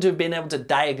wouldn't have been able to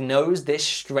diagnose this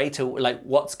straight away, like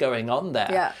what's going on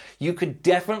there, you could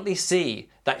definitely see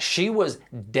that she was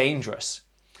dangerous.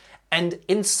 And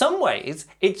in some ways,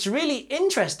 it's really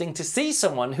interesting to see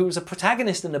someone who's a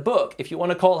protagonist in a book, if you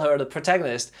want to call her the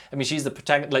protagonist. I mean, she's the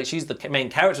protagonist, like she's the main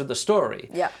character of the story.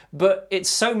 Yeah. But it's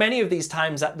so many of these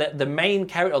times that the main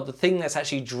character, or the thing that's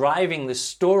actually driving the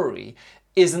story,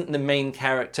 isn't the main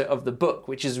character of the book,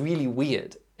 which is really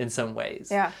weird in some ways.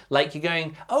 Yeah. Like you're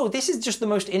going, this is just the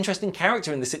most interesting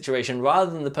character in the situation,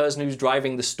 rather than the person who's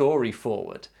driving the story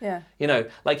forward. Yeah. You know,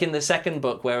 like in the second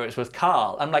book where it's with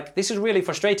Carl, I'm like, this is really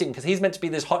frustrating because he's meant to be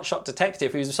this hotshot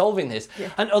detective who's solving this. Yeah.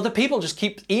 And other people just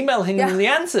keep emailing him the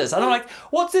answers. And I'm like,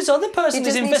 what's this other person,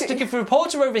 this investigative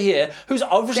reporter over here, who's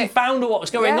obviously found out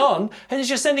what's going on and is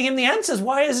just sending him the answers?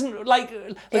 Why isn't, like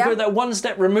we're that one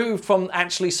step removed from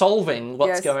actually solving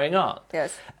what's going on?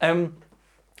 Yes.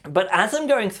 But as I'm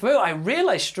going through, I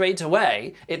realized straight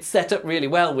away it's set up really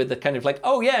well with the kind of like,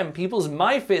 and people's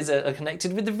my fears are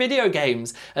connected with the video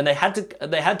games, and they had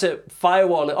to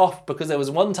firewall it off because there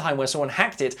was one time where someone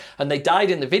hacked it and they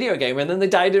died in the video game and then they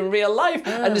died in real life.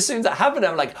 And as soon as that happened,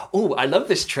 I'm like, I love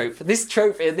this trope. This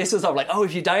was sort of like,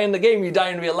 if you die in the game, you die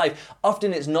in real life.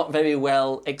 Often it's not very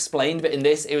well explained, but in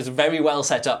this, it was very well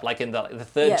set up. Like in the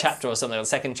third chapter or something, or the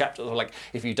second chapter, or like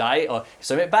if you die or if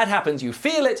something bad happens, you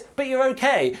feel it, but you're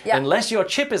okay. Unless your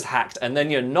chip is hacked, and then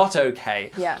you're not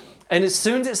okay. Yeah. And as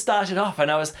soon as it started off,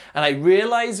 and I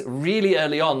realized really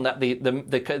early on that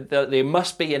there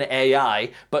must be an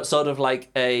AI, but sort of like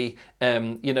a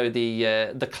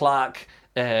the Clark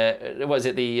was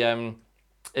it the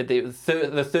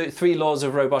three laws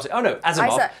of robotics? Oh no,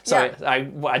 Asimov. Sorry,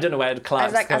 I don't know where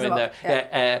Clark's come in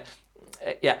there.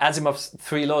 Asimov's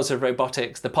three laws of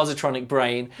robotics, the positronic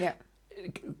brain. Yeah.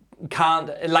 Can't,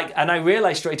 like, and I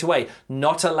realized straight away,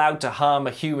 not allowed to harm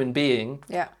a human being,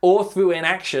 or through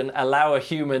inaction allow a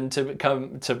human to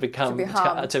be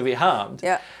harmed.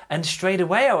 Yeah. And straight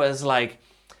away I was like,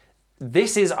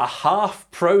 this is a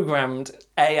half-programmed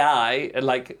AI,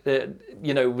 like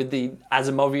with the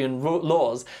Asimovian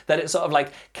laws, that it's sort of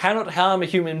like cannot harm a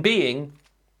human being,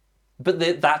 but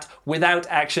that without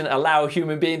action allow a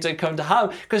human being to come to harm.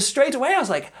 Because straight away I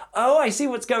was like, I see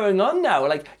what's going on now.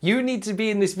 Like, you need to be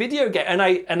in this video game. And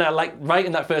I like, right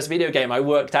in that first video game, I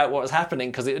worked out what was happening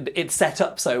because it's set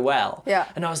up so well. Yeah.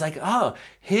 And I was like,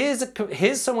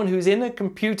 here's someone who's in a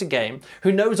computer game,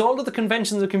 who knows all of the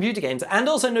conventions of computer games and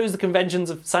also knows the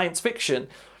conventions of science fiction,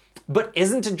 but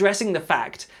isn't addressing the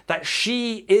fact that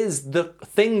she is the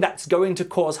thing that's going to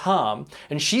cause harm,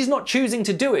 and she's not choosing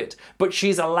to do it, but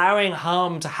she's allowing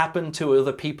harm to happen to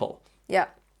other people. Yeah.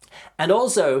 And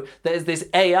also, there's this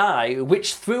AI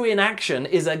which, through inaction,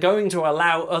 is going to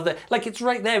allow other... Like, it's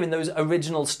right there in those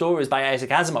original stories by Isaac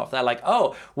Asimov. They're like,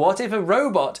 what if a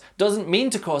robot doesn't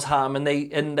mean to cause harm and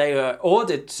they are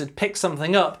ordered to pick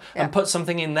something up and put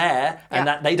something in there and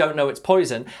that they don't know it's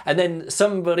poison. And then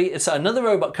another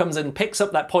robot comes and picks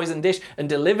up that poison dish and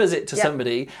delivers it to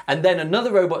somebody. And then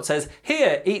another robot says,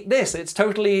 here, eat this. It's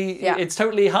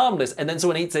totally harmless. And then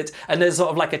someone eats it. And there's sort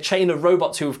of like a chain of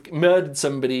robots who've murdered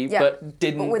somebody but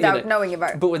didn't... But without knowing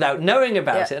about it. But without knowing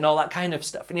about it and all that kind of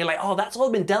stuff. And you're like, that's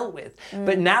all been dealt with.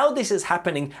 But now this is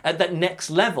happening at that next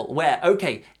level where,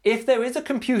 okay, if there is a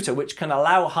computer which can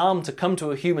allow harm to come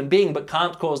to a human being but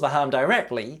can't cause the harm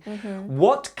directly,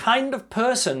 what kind of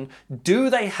person do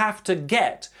they have to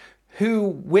get who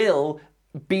will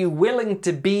be willing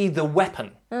to be the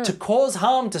weapon to cause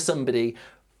harm to somebody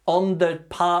on the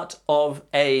part of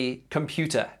a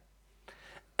computer?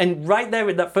 And right there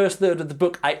in that first third of the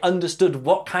book, I understood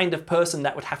what kind of person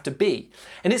that would have to be.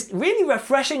 And it's really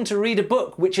refreshing to read a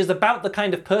book which is about the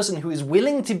kind of person who is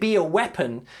willing to be a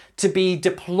weapon to be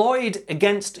deployed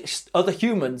against other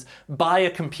humans by a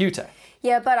computer.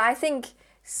 Yeah, but I think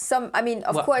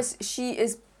of course, she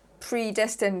is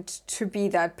predestined to be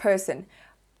that person.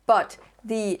 But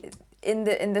in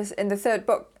the third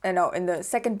book, in the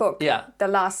second book, the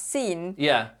last scene,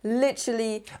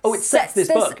 literally it sets this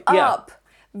book up.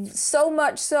 So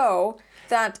much so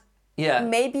that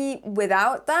maybe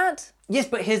without that... Yes,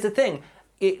 but here's the thing.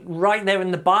 Right there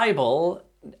in the Bible,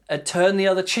 turn the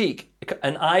other cheek.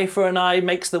 An eye for an eye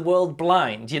makes the world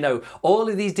blind. You know, all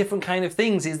of these different kind of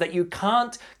things is that you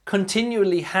can't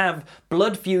continually have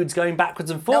blood feuds going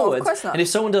backwards and forwards. No, of course not. And if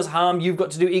someone does harm, you've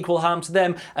got to do equal harm to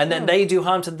them, and then they do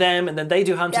harm to them, and then they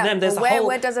do harm to them. There's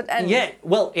where does it end? Yeah,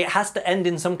 well, it has to end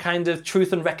in some kind of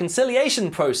truth and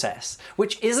reconciliation process,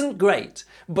 which isn't great,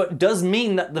 but does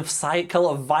mean that the cycle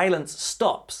of violence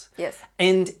stops. Yes.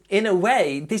 And in a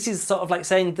way, this is sort of like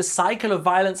saying the cycle of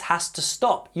violence has to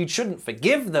stop. You shouldn't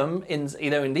forgive them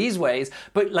in these ways,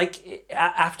 but like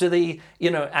after the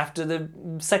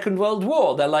Second World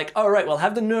War, they're like, all right, we'll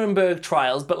have the Nuremberg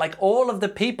trials, but like all of the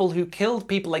people who killed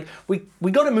people, like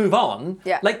we got to move on.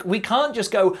 Yeah. Like we can't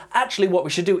just go, actually what we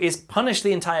should do is punish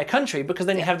the entire country, because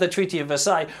then you have the Treaty of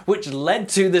Versailles, which led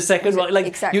to the Second World.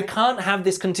 Like you can't have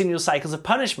this continual cycles of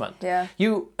punishment. Yeah.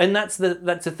 And that's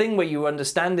the thing where you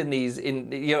understand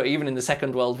even in the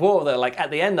Second World War, they're like,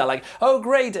 at the end, they're like, oh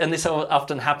great, and this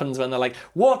often happens when they're like,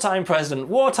 wartime president,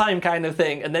 wartime kind of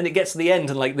thing, and then it gets to the end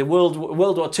and like the World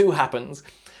War II happens.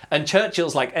 And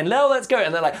Churchill's like, and now let's go.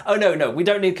 And they're like, oh no, we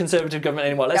don't need conservative government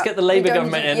anymore. Let's get the Labour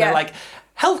government in. They're like,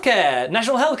 healthcare,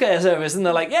 National Healthcare Service, and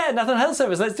they're like, yeah, National Health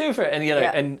Service, let's do it for it.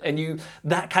 And and you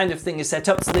that kind of thing is set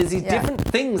up. So there's these different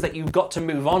things that you've got to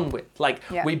move on with. Like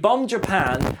we bombed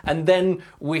Japan, and then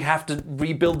we have to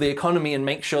rebuild the economy and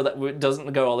make sure that it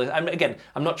doesn't go all this.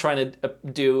 I'm not trying to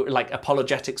do like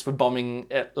apologetics for bombing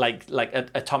like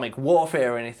atomic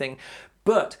warfare or anything,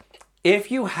 but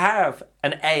if you have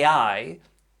an AI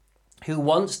who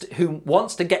wants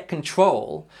to get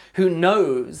control, who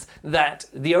knows that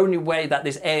the only way that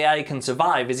this AI can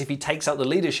survive is if he takes out the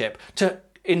leadership to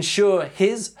ensure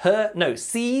C's.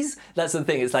 That's the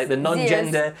thing. It's like the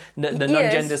non-gender,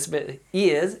 non-gender split.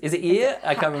 Ears. Is it ear?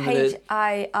 I can't remember.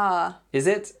 H-I-R. Is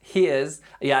it? Hears.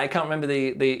 Yeah, I can't remember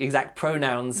the exact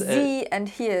pronouns. Z and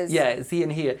hears. Yeah, Z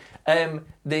and hear.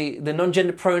 The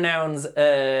non-gender pronouns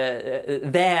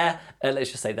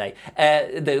let's just say they,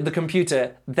 the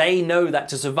computer, they know that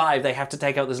to survive they have to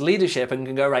take out this leadership, and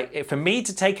can go, right, for me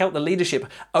to take out the leadership,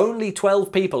 only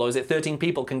 12 people, or is it 13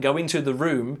 people, can go into the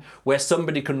room where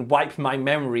somebody can wipe my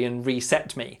memory and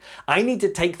reset me. I need to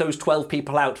take those 12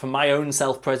 people out for my own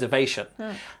self-preservation.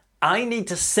 I need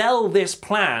to sell this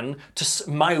plan to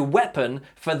my weapon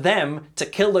for them to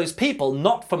kill those people,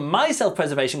 not for my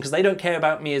self-preservation, because they don't care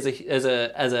about me as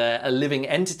a living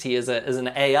entity, as an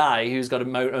AI who's got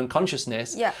a own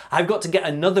consciousness. Yeah. I've got to get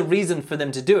another reason for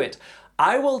them to do it.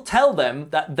 I will tell them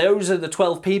that those are the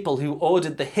 12 people who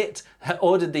ordered the atomic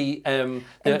bomb.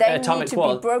 And they need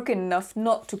to be broken enough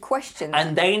not to question that.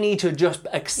 And they need to just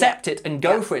accept it and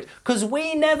go for it. Because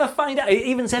we never find out, it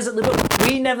even says at the book,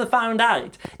 we never found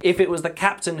out if it was the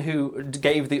captain who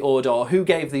gave the order or who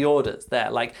gave the orders there.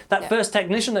 Like that first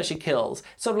technician that she kills,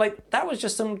 sort of like, that was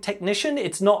just some technician.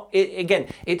 It's not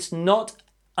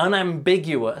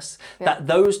unambiguous that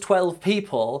those 12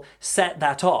 people set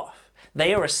that off.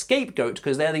 They are a scapegoat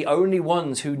because they're the only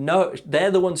ones who know.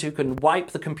 They're the ones who can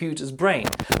wipe the computer's brain.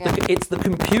 It's the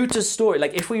computer's story.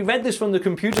 Like if we read this from the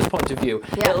computer's point of view,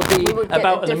 it'll be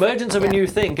about an emergence of a new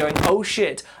thing. Going, oh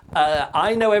shit!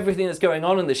 I know everything that's going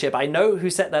on in the ship. I know who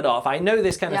set that off. I know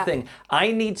this kind of thing.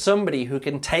 I need somebody who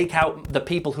can take out the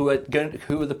people who are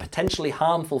the potentially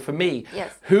harmful for me.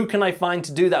 Yes. Who can I find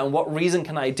to do that, and what reason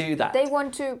can I do that? They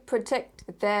want to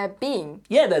protect their being.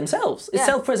 Yeah, themselves. It's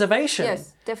self-preservation.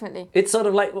 Yes, definitely. It's sort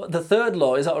of like the third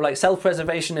law is sort of like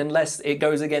self-preservation unless it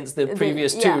goes against the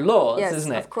previous two laws,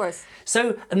 isn't it? Of course.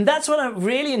 So, and that's what I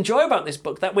really enjoy about this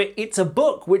book, that it's a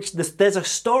book which there's a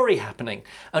story happening,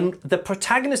 and the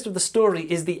protagonist of the story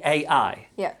is the AI.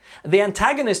 Yeah. The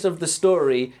antagonist of the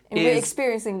story is... we're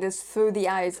experiencing this through the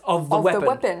eyes of the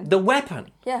weapon. The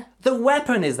weapon. Yeah. The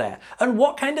weapon is there. And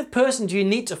what kind of person do you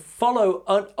need to follow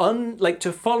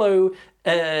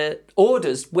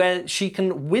orders where she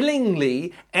can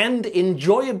willingly and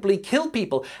enjoyably kill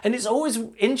people? And it's always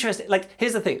interesting. Like,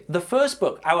 here's the thing. The first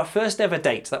book, our first ever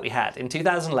date that we had in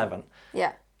 2011.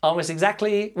 Yeah. Almost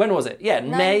exactly, when was it? Yeah,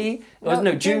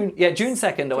 June. Yeah, June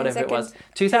 2nd or whatever it was.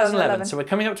 2011. So we're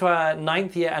coming up to our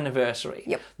 9th year anniversary.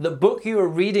 Yep. The book you were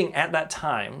reading at that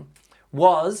time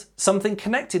was something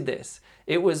connected this.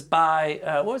 It was by,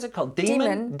 what was it called?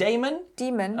 Demon.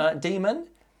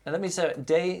 And let me say it.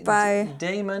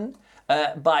 Damon.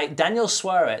 By Daniel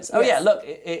Suarez. Oh yeah, look,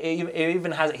 it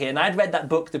even has it here. And I'd read that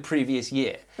book the previous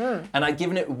year, and I'd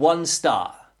given it 1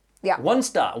 star. Yeah. 1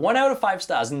 star, 1 out of 5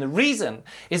 stars. And the reason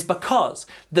is because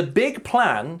the big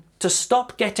plan to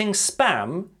stop getting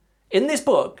spam in this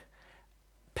book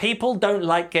people don't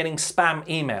like getting spam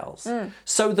emails.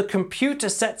 So the computer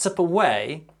sets up a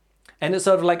way, and it's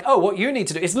sort of like, oh, what you need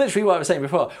to do, it's literally what I was saying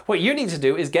before, what you need to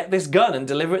do is get this gun and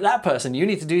deliver it to that person. You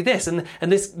need to do this. And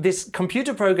this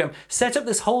computer program set up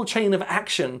this whole chain of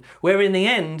action where in the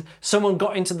end, someone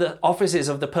got into the offices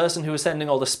of the person who was sending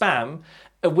all the spam,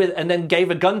 and then gave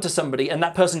a gun to somebody, and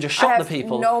that person just shot the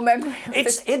people. No memory of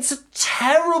it's a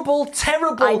terrible,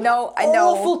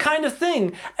 awful kind of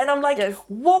thing. And I'm like,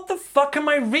 what the fuck am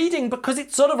I reading? Because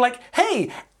it's sort of like,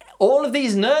 hey, all of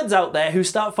these nerds out there who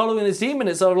start following this demon,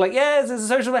 it's sort of like, yes, it's a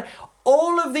social media.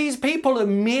 All of these people are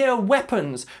mere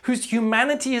weapons whose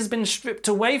humanity has been stripped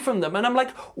away from them. And I'm like,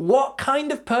 what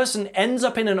kind of person ends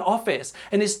up in an office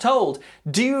and is told,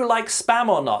 do you like spam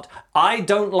or not? I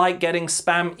don't like getting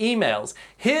spam emails.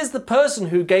 Here's the person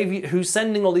who's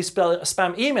sending all these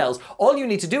spam emails. All you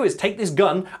need to do is take this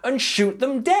gun and shoot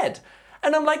them dead.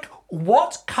 And I'm like,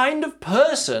 what kind of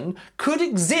person could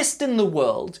exist in the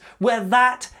world where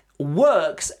that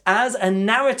works as a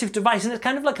narrative device? And it's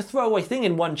kind of like a throwaway thing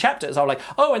in one chapter. It's all like,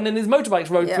 oh, and then these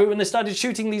motorbikes rode through and they started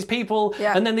shooting these people.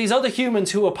 And then these other humans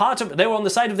who were they were on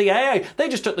the side of the AI, they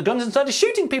just took the guns and started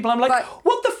shooting people. I'm like,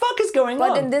 what the fuck is going on?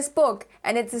 But in this book,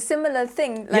 and it's a similar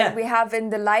thing like we have in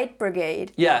The Light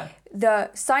Brigade, the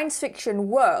science fiction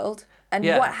world, and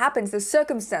what happens, the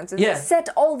circumstances set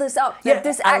all this up. That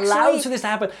this allows for this to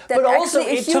happen. But also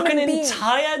it took an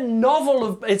entire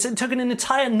novel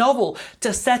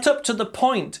to set up to the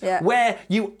point where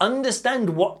you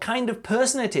understand what kind of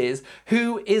person it is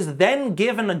who is then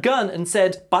given a gun and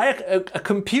said, by a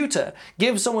computer,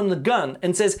 gives someone the gun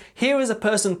and says, here is a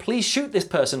person, please shoot this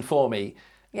person for me.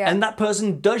 And that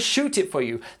person does shoot it for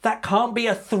you. That can't be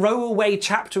a throwaway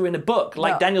chapter in a book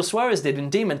like Daniel Suarez did in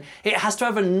Demon. It has to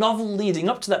have a novel leading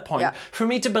up to that point for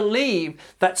me to believe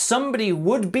that somebody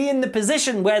would be in the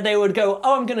position where they would go,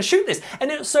 oh, I'm going to shoot this. And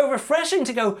it's so refreshing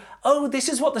to go, oh, this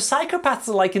is what the psychopaths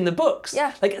are like in the books.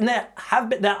 Like, and there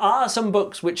are some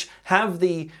books which have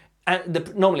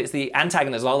normally it's the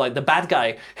antagonist, or like the bad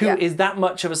guy who is that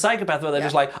much of a psychopath where they're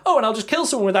just like, oh, and I'll just kill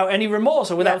someone without any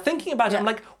remorse or without thinking about it. I'm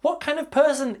like, what kind of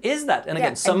person is that? And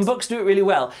again, some books do it really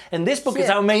well. And this book is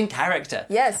our main character.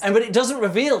 But it doesn't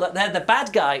reveal that they're the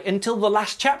bad guy until the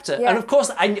last chapter. And of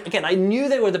course, I knew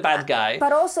they were the bad guy.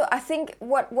 But also, I think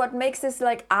what makes this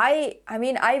like, I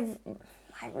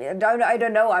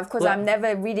don't know. Of course, I'm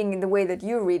never reading in the way that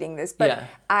you're reading this, but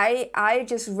I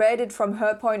just read it from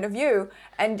her point of view,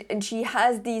 and she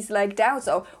has these like doubts.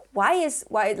 Oh, why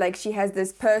like she has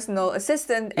this personal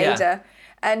assistant Ada,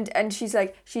 and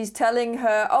she's telling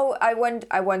her, oh, I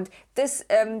want this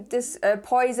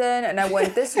poison, and I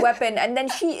want this weapon, and then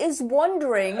she is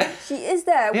wondering,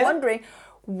 wondering,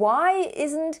 why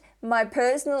isn't my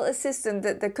personal assistant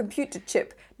the computer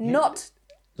chip not.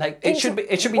 Like it should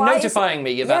be notifying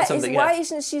me about something. Why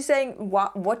isn't she saying,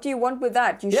 what do you want with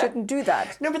that? You shouldn't do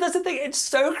that. No, but that's the thing. It's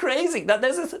so crazy that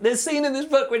there's a scene in this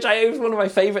book which is one of my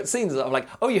favourite scenes. I'm like,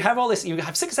 oh, you have all this. You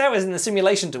have 6 hours in the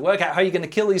simulation to work out how you're going to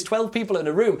kill these 12 people in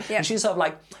a room. And she's sort of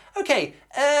like, okay,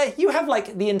 you have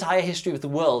like the entire history of the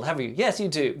world, have you? Yes, you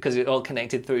do, because it's all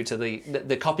connected through to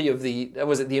the copy of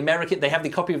the American. They have the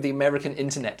copy of the American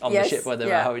internet on the ship,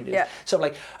 whether how it is. So I'm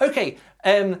like, okay.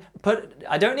 But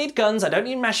I don't need guns. I don't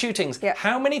need mass shootings.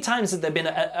 How many times have there been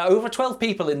over 12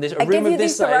 people in a room of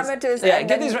this size?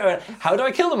 How do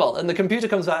I kill them all? And the computer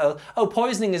comes back. Oh,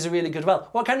 poisoning is a really good. Well,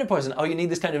 what kind of poison? Oh, you need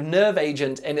this kind of nerve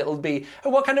agent, and it'll be. Oh,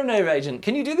 what kind of nerve agent?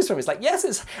 Can you do this for me? It's like yes,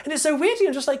 and it's so weird.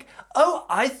 You're just like, oh,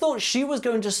 I thought she was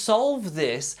going to solve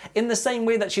this in the same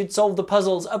way that she'd solved the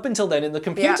puzzles up until then in the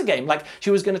computer game. Like she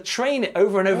was going to train it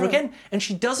over and over again, and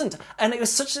she doesn't. And it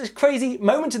was such a crazy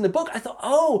moment in the book. I thought,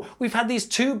 oh, we've had these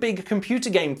 2 big computer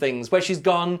game things where she's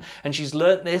gone and she's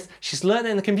learnt this, she's learnt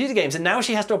it in the computer games, and now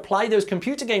she has to apply those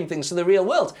computer game things to the real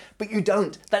world. But you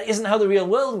don't. That isn't how the real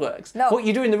world works. No. What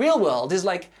you do in the real world is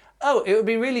like, oh, it would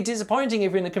be really disappointing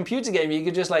if in a computer game you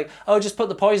could just like, oh, just put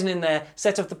the poison in there,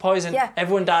 set off the poison,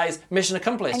 everyone dies, mission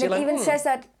accomplished. And You're it like, even says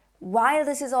that while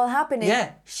this is all happening,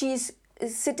 she's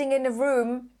sitting in a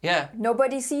room,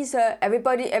 nobody sees her,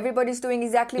 everybody's doing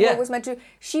exactly what was meant to.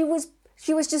 She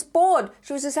was just bored.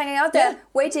 She was just hanging out there,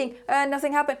 waiting,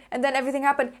 nothing happened, and then everything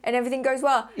happened, and everything goes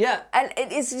well. And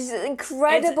it is just an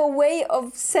incredible way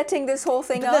of setting this whole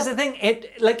thing up. That's the thing.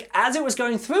 Like as it was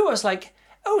going through, I was like,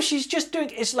 oh, she's just doing.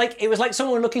 It's like it was like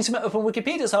someone looking something up on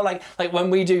Wikipedia. So like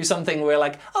when we do something, we're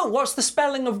like, oh, what's the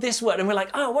spelling of this word? And we're like,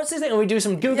 oh, what's this thing? And we do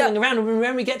some googling around, and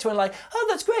when we get to it, we're like, oh,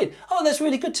 that's great. Oh, that's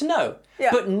really good to know.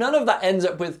 But none of that ends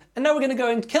up with, and now we're going to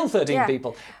go and kill 13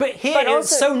 people. But here,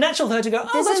 it's so natural for her to go,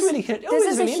 oh, that's really good. Oh,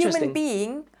 this is really a human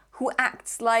being who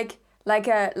acts like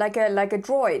a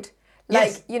droid.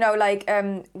 Like, you know, like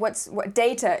what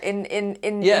data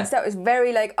in stuff is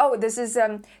very like, oh, this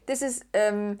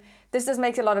does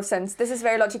make a lot of sense. This is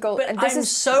very logical. But and this I'm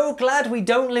so glad we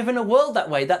don't live in a world that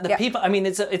way. That the people, I mean,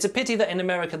 it's a pity that in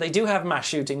America they do have mass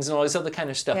shootings and all this other kind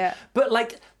of stuff. Yeah. But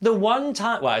like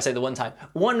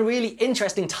one really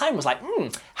interesting time was like,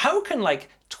 how can like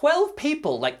 12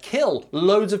 people like kill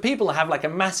loads of people and have like a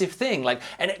massive thing, like,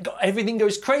 and everything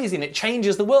goes crazy and it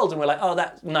changes the world, and we're like, oh,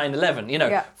 that's 9/11, you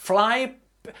know, fly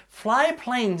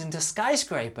planes into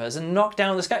skyscrapers and knock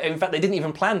down the sky. In fact, they didn't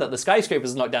even plan that the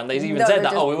skyscrapers knocked down. They even said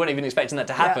that, we weren't even expecting that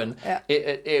to happen.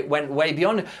 It went way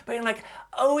beyond it. But you're like,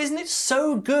 oh, isn't it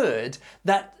so good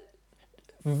that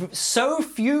so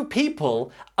few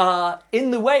people are in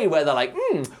the way where they're like,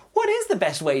 what is the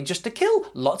best way just to kill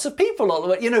lots of people?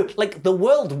 Or, you know, like the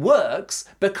world works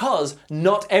because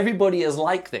not everybody is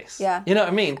like this. Yeah. You know what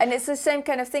I mean? And it's the same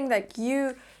kind of thing, like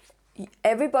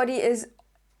everybody is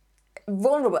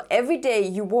vulnerable. Every day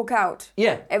you walk out.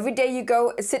 Yeah. Every day you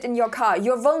go sit in your car.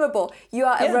 You're vulnerable. You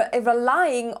are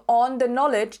relying on the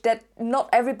knowledge that not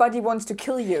everybody wants to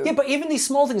kill you. Yeah, but even these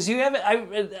small things,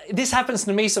 this happens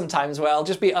to me sometimes where I'll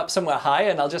just be up somewhere high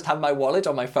and I'll just have my wallet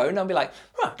on my phone and I'll be like,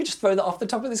 I could just throw that off the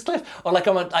top of this cliff. Or like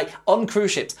on cruise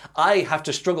ships, I have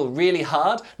to struggle really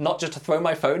hard not just to throw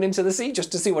my phone into the sea,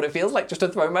 just to see what it feels like, just to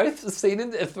throw my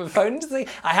phone into the sea.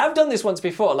 I have done this once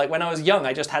before. Like when I was young,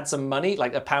 I just had some money,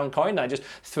 like a £1 coin, and I just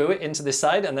threw it into this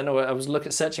side, and then I was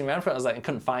searching around for it. I was like, I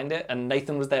couldn't find it, and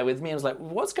Nathan was there with me. I was like,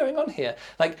 what's going on here?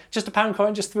 Like just a £1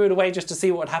 coin, just threw it away just to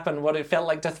see what happened, what it felt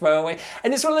like to throw away.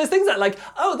 And it's one of those things that like,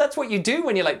 oh, that's what you do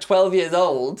when you're like 12 years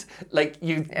old. Like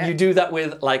you do that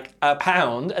with like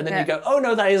 £1, and then you go, oh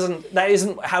no, that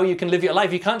isn't how you can live your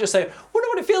life. You can't just say, wonder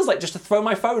what it feels like just to throw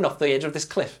my phone off the edge of this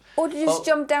cliff. Or to just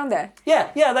jump down there.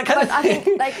 Yeah, that kind of thing. I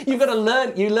think, like, you've got to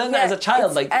learn. You learn that as a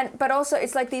child. But also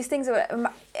it's like these things where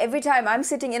every time I'm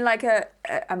sitting in like I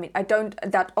mean, I don't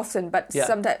that often, but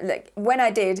sometimes, like when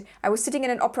I did, I was sitting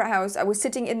in an opera house. I was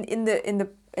sitting in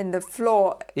the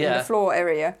floor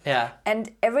area. Yeah.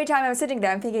 And every time I'm sitting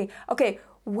there, I'm thinking, okay,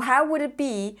 how would it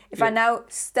be if I now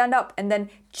stand up and then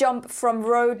jump from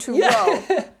row to row?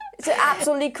 It's an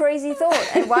absolutely crazy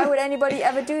thought. And why would anybody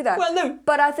ever do that? Well, no.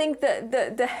 But I think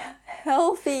the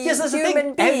healthy that's human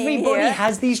the thing. being Everybody here,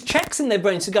 has these checks in their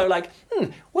brain to go like,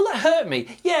 will that hurt me?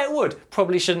 Yeah, it would.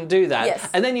 Probably shouldn't do that. Yes.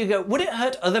 And then you go, would it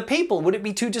hurt other people? Would it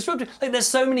be too disruptive? Like there's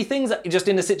so many things that just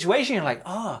in a situation you're like,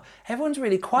 oh, everyone's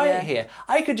really quiet here.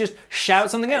 I could just shout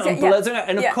something out and blurt something out.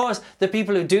 And of course, the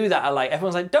people who do that are like,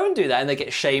 everyone's like, don't do that, and they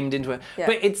get shamed into it. Yeah.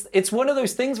 But it's one of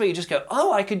those things where you just go,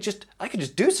 oh, I could just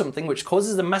do something which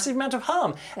causes a massive amount of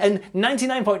harm. Yeah. And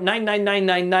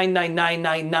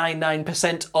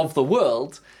 99.999999999% of the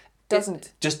world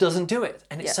just doesn't do it,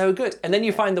 and it's so good. And then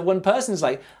you find the one person is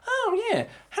like, oh yeah,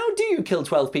 how do you kill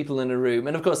 12 people in a room?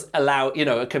 And of course allow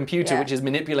a computer which is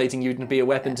manipulating you to be a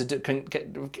weapon to time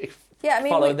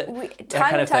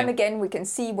and time again we can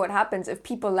see what happens if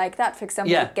people like that, for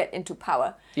example, get into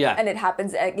power. And it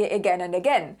happens again and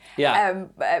again.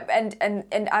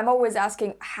 And I'm always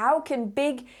asking, how can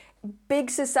big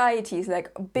societies,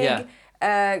 like big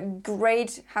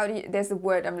great, there's the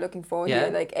word I'm looking for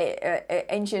here, like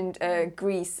ancient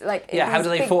Greece, like how do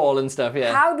they fall and stuff?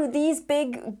 How do these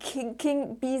big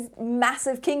these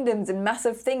massive kingdoms and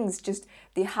massive things, just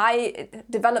the high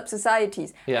developed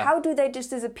societies, how do they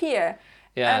just disappear?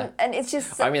 And it's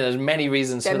just, I mean, there's many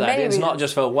reasons for that. It's not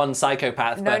just for one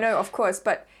psychopath. No, of course,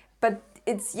 but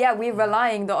it's we're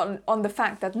relying on the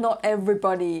fact that not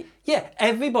everybody.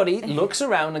 Everybody looks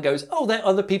around and goes, oh, there are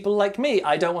other people like me.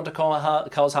 I don't want to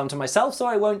cause harm to myself, so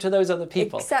I won't to those other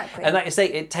people. Exactly. And like I say,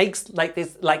 it takes like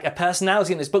this, like a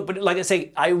personality in this book. But like I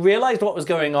say, I realized what was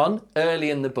going on early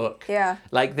in the book. Yeah.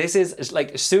 Like this is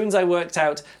like, as soon as I worked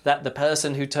out that the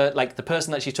person the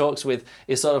person that she talks with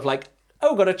is sort of like,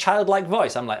 oh, got a childlike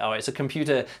voice. I'm like, oh, it's a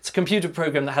computer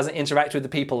program that hasn't interacted with the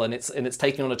people, and it's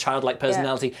taking on a childlike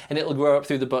personality, and it'll grow up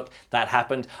through the book. That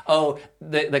happened. Oh,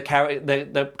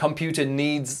 the computer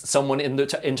needs someone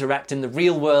to interact in the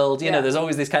real world. There's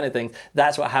always these kind of things.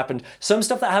 That's what happened. Some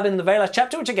stuff that happened in the very last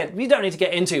chapter, which again we don't need to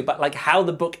get into, but like how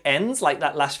the book ends, like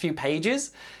that last few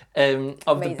pages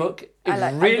of the book,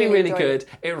 is really good.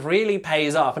 It really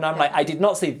pays off, and I'm like, I did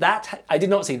not see that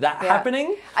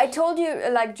happening. I told you,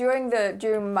 like during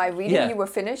my reading, you were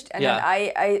finished, and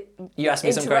then you asked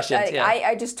me some questions.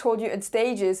 I just told you in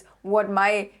stages what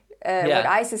my what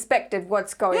I suspected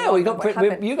what's going on.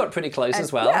 Yeah, you got pretty close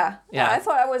as well. Yeah, I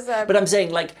thought I was... but I'm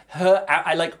saying, like,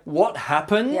 I like what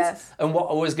happened and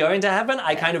what was going to happen.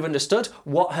 I kind of understood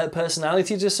what her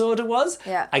personality disorder was.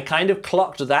 Yeah. I kind of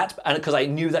clocked that, and because I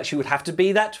knew that she would have to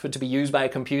be that to be used by a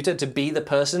computer, to be the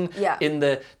person in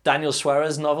the Daniel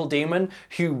Suarez novel Demon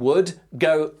who would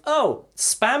go, oh,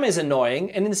 spam is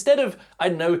annoying, and instead of, I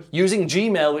don't know, using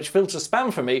Gmail, which filters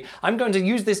spam for me, I'm going to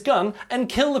use this gun and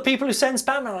kill the people who send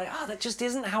spam. And I'm like, oh, that just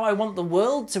isn't how I want the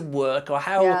world to work, or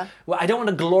how well, I don't want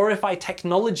to glorify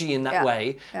technology in that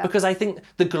way, because I think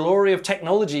the glory of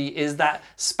technology is that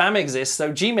spam exists,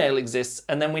 so Gmail exists,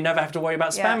 and then we never have to worry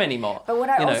about spam anymore. But what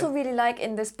I also really like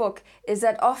in this book is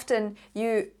that often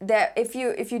if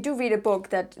you do read a book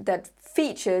that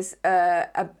features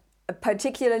a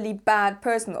particularly bad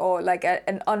person or like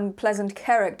an unpleasant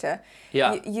character,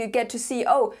 you get to see,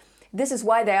 oh, this is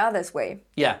why they are this way.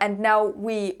 Yeah. And now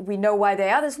we know why they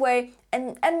are this way,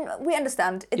 and we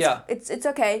understand. It's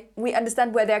okay. We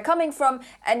understand where they're coming from,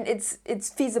 and it's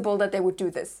feasible that they would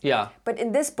do this. Yeah. But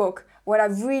in this book, what I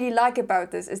really like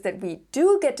about this is that we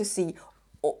do get to see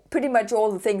pretty much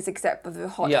all the things except for the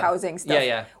hot housing stuff.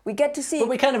 Yeah. We get to see... But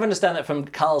we kind of understand that from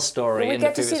Carl's story. We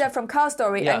get to see that from Carl's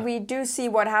story, and we do see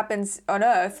what happens on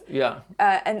Earth. Yeah.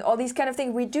 And all these kind of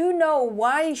things. We do know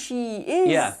why she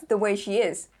is the way she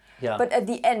is. Yeah. But at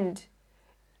the end,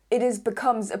 it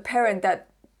becomes apparent that...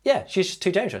 Yeah, she's just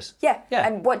too dangerous. Yeah,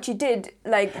 and what she did,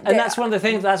 like... And that's one of the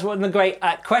things, that's one of the great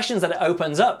questions that it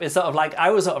opens up. Is sort of like, I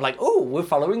was sort of like, oh, we're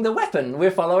following the weapon.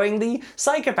 We're following the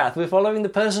psychopath. We're following the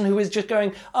person who is just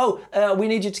going, we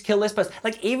need you to kill this person.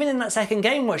 Like, even in that second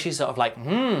game where she's sort of like,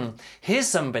 here's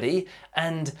somebody,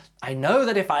 and I know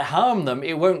that if I harm them,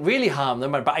 it won't really harm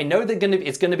them, but I know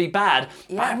it's gonna be bad.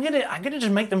 Yeah. But I'm gonna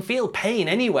just make them feel pain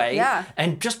anyway. Yeah.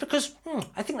 And just because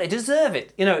I think they deserve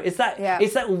it. You know, it's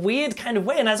that weird kind of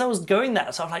way. And as I was going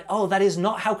that, so I was like, oh, that is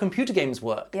not how computer games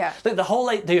work. Yeah. Like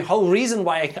the whole reason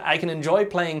why I can enjoy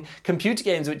playing computer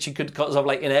games, which you could sort of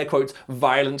like in air quotes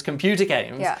violent computer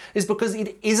games, is because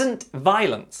it isn't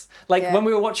violence. Like when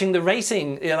we were watching the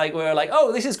racing, we were like,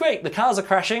 oh, this is great. The cars are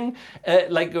crashing,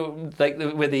 like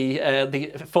with the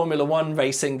Formula One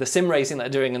racing, the sim racing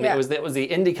that they're doing, and it was the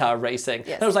IndyCar racing.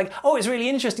 Yes. And I was like, oh, it's really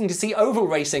interesting to see oval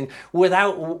racing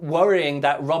without worrying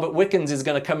that Robert Wickens is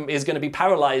going to be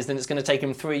paralyzed and it's going to take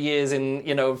him 3 years in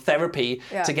therapy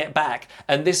to get back,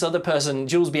 and this other person,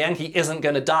 Jules Bianchi, isn't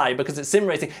going to die because it's sim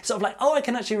racing. It's sort of like, oh, I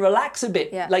can actually relax a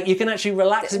bit. Yeah. Like you can actually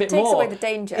relax a bit more. It takes away the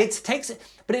danger.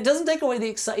 But it doesn't take away the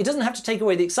excitement. It doesn't have to take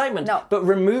away the excitement. No. But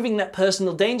removing that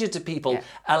personal danger to people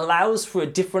allows for a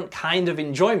different kind of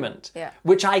enjoyment,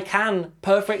 which I can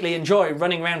perfectly enjoy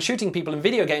running around shooting people in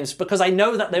video games because I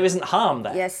know that there isn't harm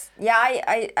there. Yes. Yeah,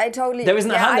 I totally... There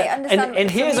isn't harm there. I understand. And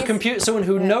here's someone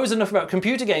who knows enough about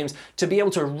computer games to be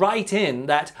able to write in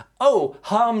that, oh,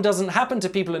 harm doesn't happen to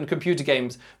people in computer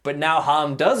games, but now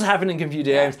harm does happen in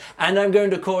computer games, and I'm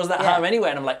going to cause that harm anyway.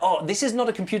 And I'm like, oh, this is not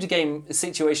a computer game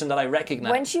situation that I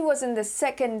recognize. When she was in the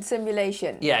second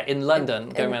simulation, in London,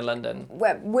 going around London,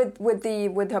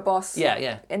 with her boss,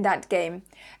 in that game,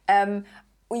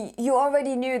 you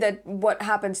already knew that what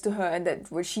happens to her, and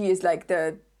that she is like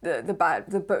the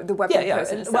weapon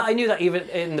person. Well, I knew that even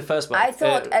in the first one. I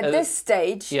thought at this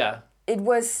stage, it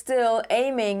was still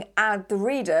aiming at the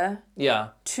reader,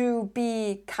 to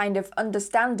be kind of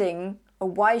understanding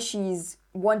why she's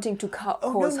wanting to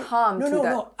cause harm to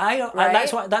that.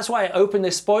 No. That's why I opened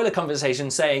this spoiler conversation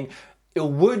saying,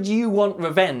 would you want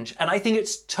revenge? And I think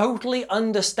it's totally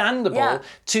understandable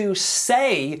to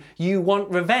say you want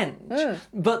revenge.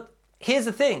 But here's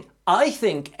the thing. I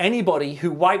think anybody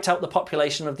who wiped out the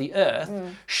population of the Earth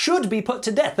should be put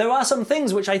to death. There are some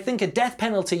things which I think a death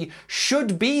penalty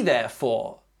should be there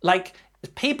for. Like,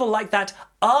 people like that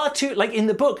are too, like in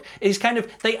the book, is kind of,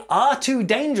 they are too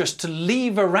dangerous to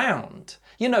leave around.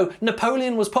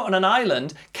 Napoleon was put on an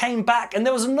island, came back, and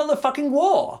there was another fucking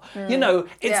war.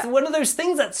 It's one of those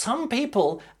things that some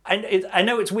people, I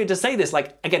know it's weird to say this,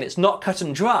 like, again, it's not cut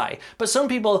and dry, but some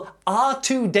people are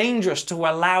too dangerous to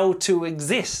allow to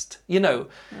exist, in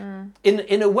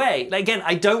a way. Like, again,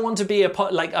 I don't want to be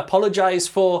apologize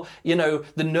for,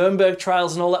 the Nuremberg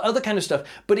trials and all that other kind of stuff,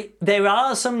 but there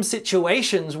are some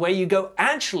situations where you go,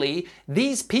 actually,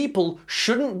 these people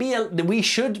shouldn't be, we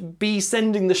should be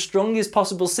sending the strongest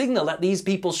possible signal that these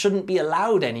people shouldn't be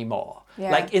allowed anymore.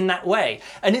 Like in that way.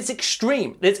 And it's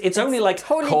extreme. It's only like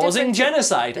totally causing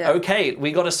genocide. Okay,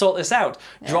 we got to sort this out.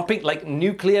 Dropping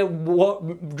nuclear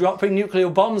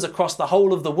bombs across the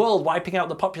whole of the world, wiping out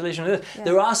the population of Earth.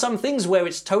 There are some things where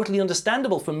it's totally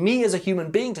understandable for me as a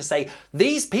human being to say,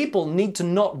 these people need to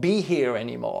not be here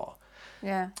anymore.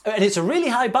 Yeah. And it's a really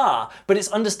high bar, but it's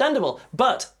understandable.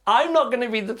 But I'm not going to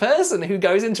be the person who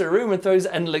goes into a room and throws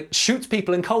and like shoots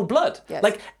people in cold blood. Yes.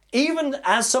 Like, even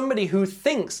as somebody who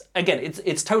thinks, again,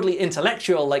 it's totally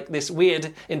intellectual, like this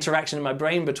weird interaction in my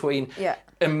brain between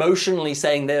emotionally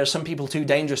saying there are some people too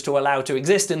dangerous to allow to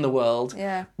exist in the world,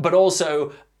 but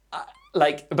also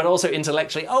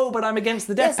intellectually, but I'm against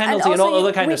the death penalty and all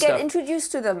other kind of stuff. We get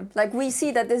introduced to them. Like, we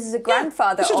see that this is a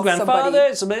grandfather of somebody.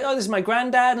 Oh, this is my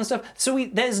granddad and stuff. So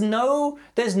there's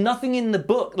nothing in the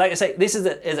book. Like I say, this is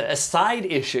a side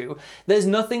issue. There's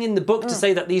nothing in the book to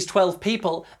say that these 12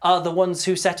 people are the ones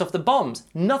who set off the bombs.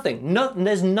 Nothing.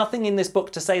 There's nothing in this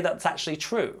book to say that's actually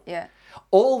true. Yeah.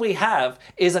 All we have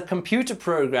is a computer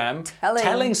program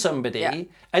telling somebody,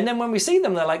 and then when we see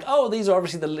them, they're like, oh, these are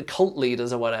obviously the cult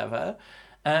leaders or whatever.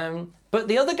 But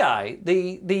the other guy,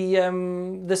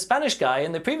 the Spanish guy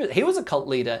in the previous, he was a cult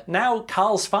leader. Now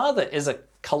Carl's father is a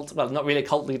cult, well, not really a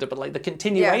cult leader, but like the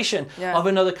continuation of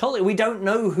another cult. We don't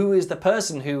know who is the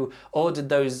person who ordered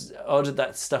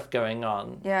that stuff going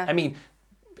on. Yeah. I mean,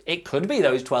 it could be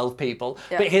those 12 people,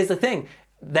 but here's the thing.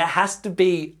 There has to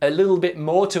be a little bit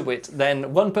more to it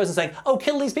than one person saying, oh,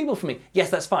 kill these people for me. Yes,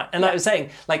 that's fine. And like I was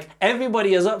saying, like,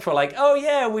 everybody is up for like, oh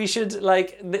yeah, we should,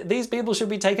 like, these people should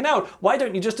be taken out. Why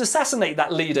don't you just assassinate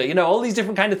that leader? You know, all these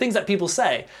different kind of things that people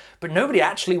say. But nobody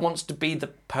actually wants to be the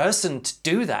person to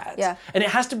do that. Yeah. And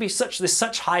it has to be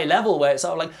such high level where it's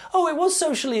sort of like, oh, it was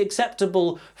socially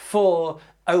acceptable for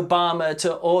Obama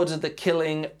to order the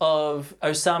killing of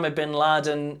Osama bin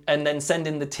Laden and then send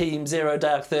in the team 0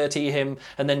 Dark 30 him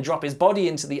and then drop his body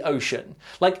into the ocean.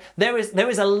 Like, there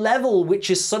is a level which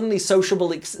is suddenly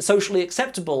socially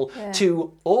acceptable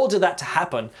to order that to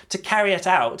happen, to carry it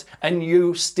out, and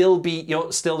you're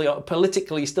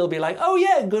politically still be like, oh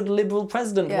yeah, good liberal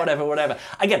president, whatever.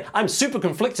 Again, I'm super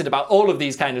conflicted about all of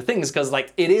these kind of things because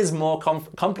like it is more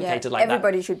complicated like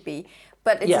everybody that. Should be.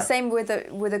 But it's the same with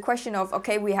the question of,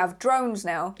 okay, we have drones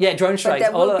now. Yeah, drone strikes,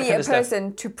 but there will be a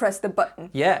person to press the button.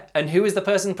 Yeah, and who is the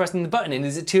person pressing the button? And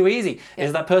is it too easy? Yeah.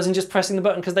 Is that person just pressing the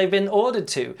button because they've been ordered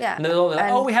to? Yeah. And they're all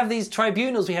like, oh, we have these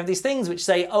tribunals, we have these things which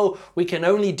say, oh, we can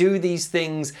only do these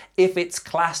things if it's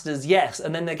classed as yes.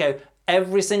 And then they go,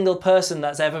 every single person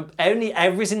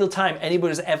every single time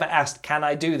anybody's ever asked, can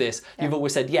I do this? You've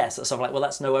always said yes. It's sort of like, well,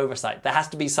 that's no oversight. There has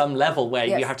to be some level where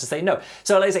you have to say no.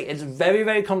 So like I say, it's very,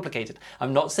 very complicated.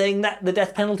 I'm not saying that the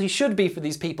death penalty should be for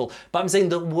these people, but I'm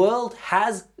saying a lot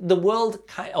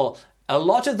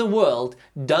of the world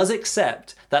does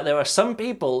accept that there are some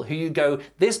people who you go,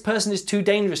 this person is too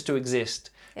dangerous to exist.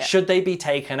 Yeah. Should they be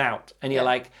taken out? And you're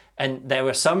like, and there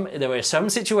were some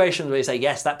situations where you say,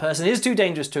 yes, that person is too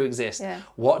dangerous to exist. Yeah.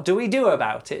 What do we do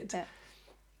about it? Yeah.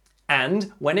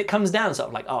 And when it comes down, sort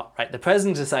of like, oh, right, the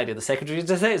president decided, the secretary of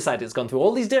state decided, it's gone through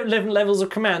all these different levels of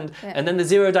command, and then the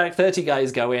 0 Dark 30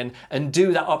 guys go in and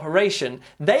do that operation.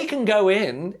 They can go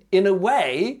in a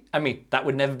way, I mean, that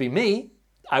would never be me.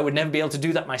 I would never be able to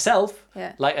do that myself.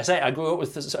 Yeah. Like I say, I grew up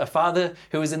with a father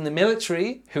who was in the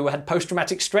military, who had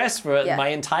post-traumatic stress for my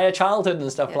entire childhood and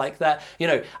stuff like that. You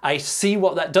know, I see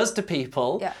what that does to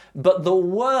people, but the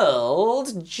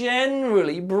world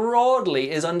generally,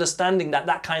 broadly, is understanding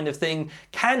that kind of thing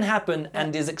can happen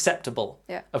and is acceptable.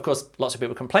 Yeah. Of course, lots of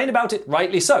people complain about it,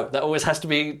 rightly so. There always has to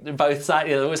be both sides.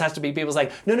 There always has to be people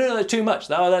saying, no, that's too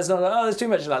much. Oh, that's not. Oh, that's too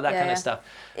much. Like that kind of stuff.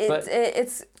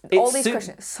 It's all these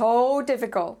questions so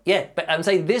difficult. Yeah, but I'm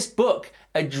saying this book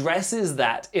addresses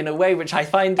that in a way which I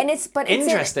find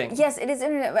interesting. Yes, it is,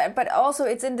 but also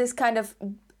it's in this kind of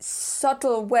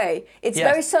subtle way. It's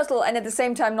very subtle and at the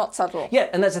same time not subtle. Yeah,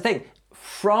 and that's the thing.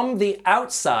 From the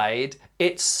outside,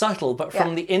 it's subtle, but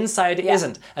from the inside, it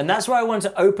isn't. And that's why I want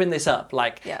to open this up.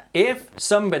 Like,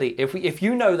 if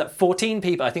you know that 14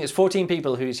 people, I think it's 14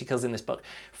 people who she kills in this book,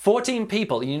 14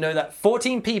 people, you know that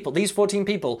these 14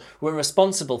 people were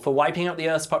responsible for wiping out the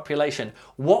Earth's population,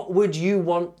 what would you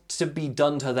want to be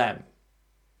done to them?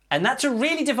 And that's a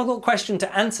really difficult question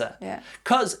to answer.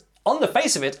 Because on the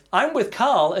face of it, I'm with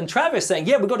Carl and Travis saying,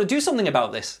 yeah, we've got to do something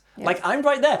about this. Yes. Like, I'm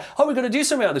right there. Oh, we've got to do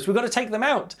something about this. We've got to take them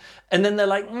out. And then they're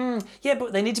like, yeah,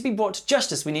 but they need to be brought to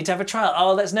justice. We need to have a trial.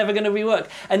 Oh, that's never going to rework.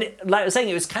 And like I was saying,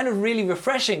 it was kind of really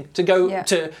refreshing to go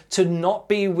to not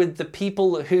be with the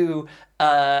people who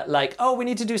like, oh, we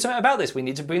need to do something about this. We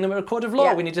need to bring them to a court of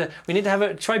law. We need to have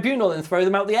a tribunal and throw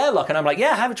them out the airlock. And I'm like,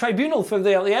 yeah, have a tribunal, throw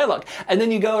them out the airlock. And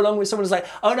then you go along with someone who's like,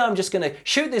 oh no, I'm just going to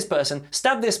shoot this person,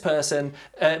 stab this person,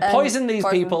 poison these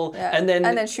people, and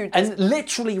then shoot, and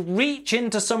literally reach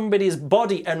into somebody's somebody's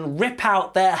body and rip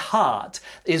out their heart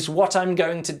is what I'm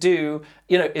going to do,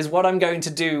 is what I'm going to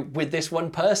do with this one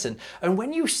person. And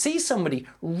when you see somebody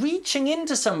reaching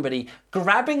into somebody,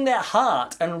 grabbing their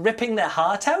heart and ripping their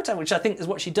heart out, which I think is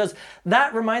what she does,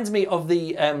 that reminds me of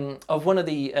of one of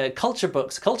the culture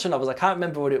novels. I can't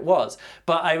remember what it was,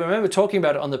 but I remember talking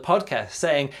about it on the podcast,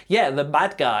 saying, the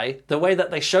bad guy, the way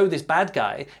that they show this bad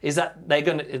guy is that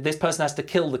this person has to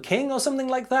kill the king or something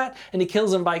like that, and he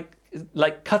kills him by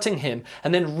cutting him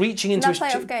and then reaching into his...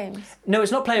 Play of Games? No,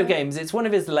 it's not Play of Games. It's one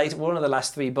of the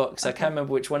last 3 books. Okay. I can't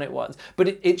remember which one it was. But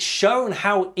it's shown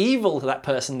how evil that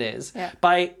person is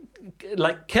by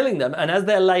killing them, and as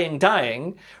they're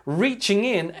dying, reaching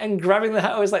in and grabbing the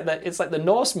heart. It's like the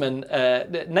Norseman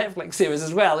Netflix series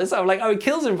as well. It's sort of he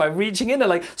kills him by reaching in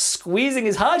and squeezing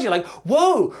his heart. You're like,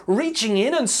 whoa, reaching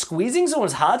in and squeezing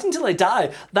someone's heart until they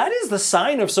die. That is the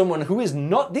sign of someone who is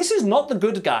not. This is not the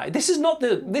good guy. This is not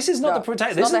the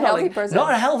protagonist. This is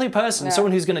not a healthy person. Yeah.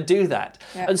 Someone who's going to do that.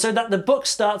 Yeah. And so that the book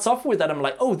starts off with that. I'm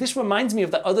like, oh, this reminds me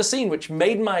of that other scene, which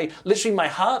made my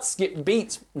heart skip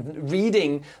beats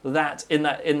reading that in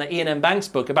the Ian M. Banks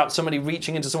book about somebody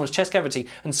reaching into someone's chest cavity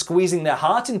and squeezing their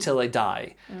heart until they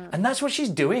die. And that's what she's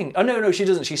doing. Oh, no, she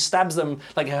doesn't. She stabs them,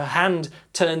 her hand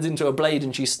turns into a blade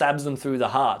and she stabs them through the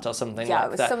heart or something like that. Yeah,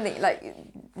 it was something like...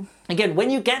 Again, when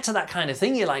you get to that kind of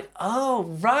thing, you're like, oh,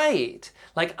 right.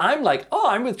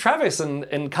 I'm with Travis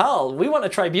and Carl. We want a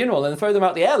tribunal and throw them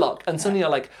out the airlock. And suddenly you're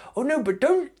like, oh, no, but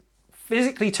don't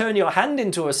physically turn your hand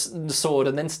into a sword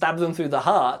and then stab them through the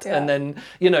heart and then,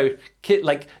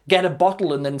 get a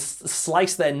bottle and then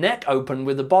slice their neck open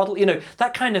with a bottle,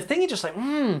 that kind of thing. You're just like,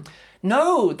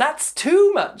 no, that's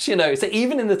too much, So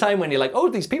even in the time when you're like, oh,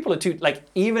 these people are too,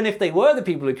 even if they were the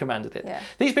people who commanded it,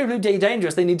 these people who are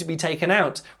dangerous, they need to be taken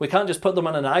out. We can't just put them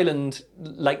on an island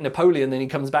like Napoleon, then he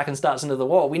comes back and starts another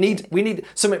war. We need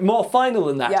something more final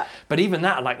than that. Yeah. But even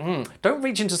that, I'm like, don't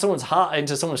reach into someone's heart,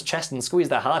 into someone's chest and squeeze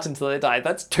their heart until they die.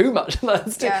 That's too much.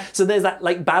 So there's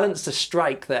that balance to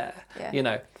strike there,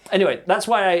 Anyway, that's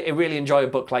why I really enjoy a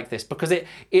book like this, because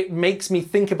it makes me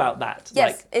think about that.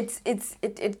 Yes,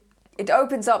 it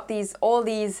opens up all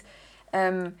these,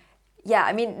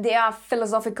 they are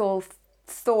philosophical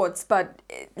thoughts, but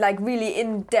really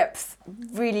in depth,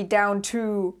 really down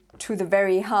to the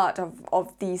very heart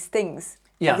of these things,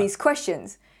 of these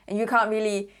questions, and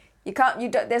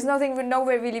there's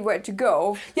nowhere really where to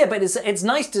go. Yeah, but it's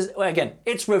nice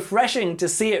it's refreshing to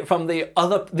see it from the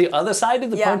other side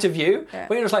of the point of view,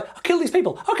 where you're just like, kill these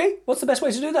people. Okay, what's the best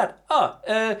way to do that?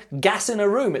 Gas in a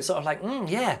room. It's sort of like,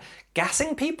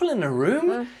 gassing people in a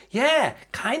room? Yeah,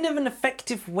 kind of an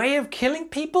effective way of killing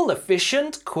people.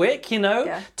 Efficient, quick,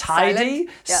 tidy,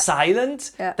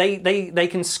 silent. Yeah. They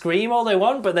can scream all they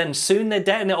want, but then soon they're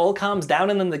dead and it all calms down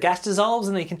and then the gas dissolves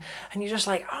and you're just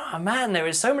like, oh man, there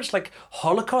is so much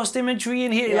Holocaust imagery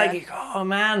in here. Yeah. Oh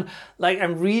man,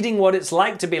 I'm reading what it's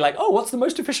like to be like, oh, what's the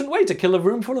most efficient way to kill a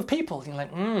room full of people? And you're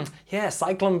like,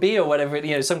 Cyclone B or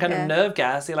whatever, some kind of nerve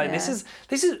gas. You're like, this is.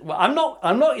 Well,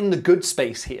 I'm not in the good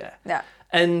space here. Yeah.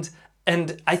 And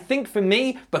I think for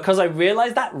me, because I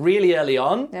realized that really early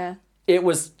on, it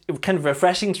was kind of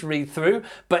refreshing to read through,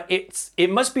 but it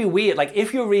must be weird.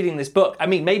 If you're reading this book,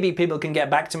 maybe people can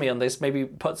get back to me on this, maybe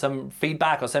put some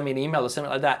feedback or send me an email or something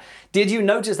like that. Did you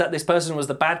notice that this person was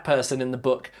the bad person in the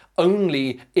book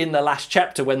only in the last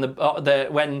chapter when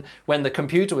the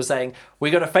computer was saying, we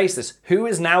got to face this. Who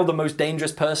is now the most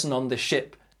dangerous person on this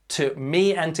ship? To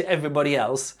me and to everybody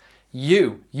else,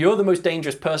 you're the most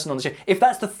dangerous person on the ship. If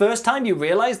that's the first time you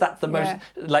realize that's the most,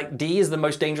 D is the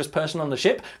most dangerous person on the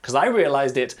ship, because I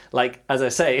realized it, as I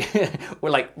say,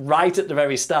 we're right at the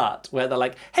very start, where they're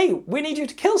like, hey, we need you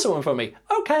to kill someone for me.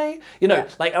 Okay.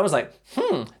 I was like,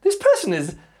 this person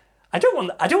is, I don't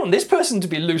want this person to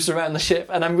be loose around the ship.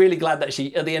 And I'm really glad that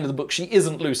at the end of the book, she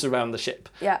isn't loose around the ship.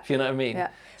 Yeah. If you know what I mean. Yeah.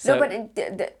 So, no, but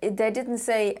they didn't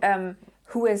say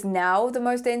who is now the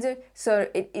most dangerous. So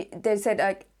they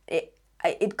said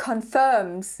it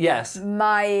confirms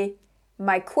my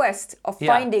quest of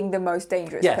finding the most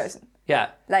dangerous person. Yeah.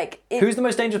 Who's the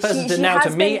most dangerous person to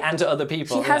me and to other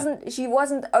people? She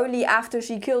wasn't only after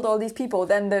she killed all these people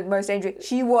then the most dangerous.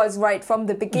 She was right from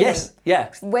the beginning. Yes.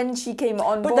 Yeah. When she came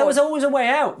on board. But there was always a way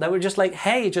out. They were just like,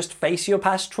 hey, just face your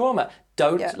past trauma.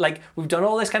 Don't we've done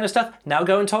all this kind of stuff. Now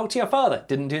go and talk to your father.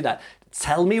 Didn't do that.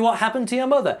 Tell me what happened to your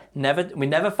mother. We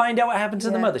never find out what happened to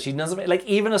the mother. She doesn't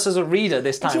even us as a reader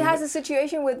this time. And she has a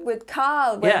situation with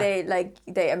Carl where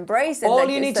they embrace it. All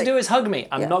you need to do is hug me.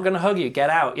 I'm not going to hug you. Get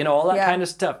out. All that kind of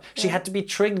stuff. She had to be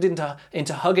tricked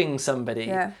into hugging somebody.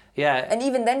 Yeah. Yeah. And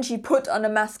even then she put on a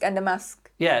mask and a mask.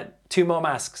 Yeah, 2 more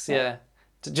masks. Yeah.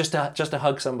 Just to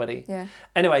hug somebody. Yeah.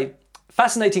 Anyway,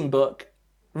 fascinating book.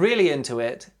 Really into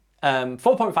it.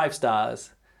 4.5 stars.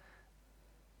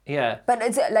 Yeah. But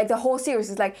it's like the whole series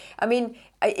is like, I mean,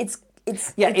 it's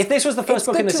if this was the first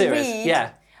book in the series,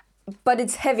 read, but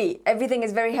it's heavy. Everything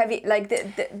is very heavy. Like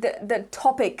the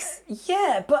topics.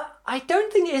 Yeah, but I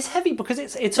don't think it is heavy because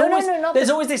it's always there's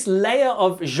always this layer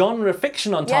of genre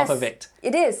fiction on top of it.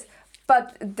 It is,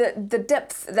 but the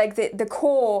depth, like the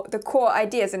core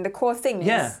ideas and the core things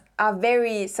are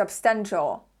very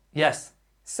substantial. Yes.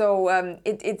 So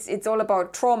it's all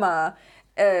about trauma,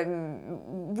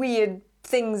 weird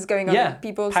things going on in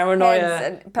people's heads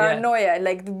and paranoia,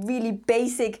 like the really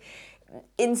basic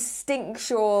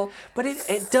instinctual, but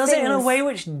it does it in a way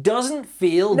which doesn't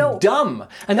feel dumb,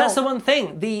 and that's the one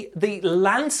thing. The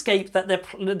landscape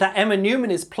that Emma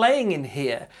Newman is playing in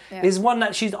here is one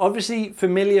that she's obviously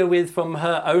familiar with from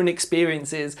her own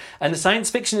experiences, and the science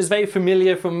fiction is very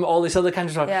familiar from all this other kind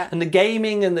of stuff, and the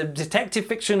gaming and the detective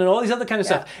fiction and all these other kind of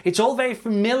stuff. It's all very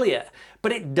familiar.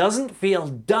 But it doesn't feel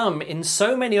dumb in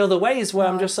so many other ways where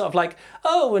I'm just sort of like,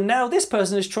 oh, and now this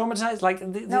person is traumatized. Like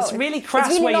this really crass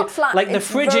really way, like the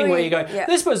fridging where you go,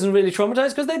 this person's really traumatized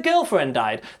because their girlfriend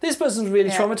died. This person's really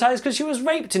traumatized because she was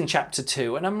raped in chapter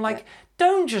 2. And I'm like,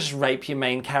 don't just rape your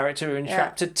main character in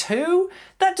chapter 2.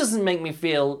 That doesn't make me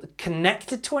feel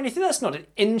connected to anything. That's not an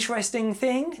interesting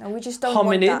thing. No, we just don't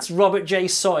Hominids, want that. Robert J.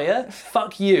 Sawyer,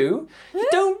 fuck you.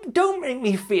 Don't make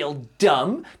me feel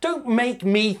dumb. Don't make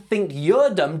me think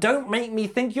you're dumb. Don't make me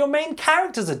think your main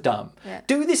characters are dumb. Yeah.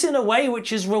 Do this in a way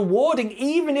which is rewarding,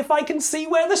 even if I can see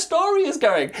where the story is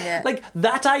going. Yeah. Like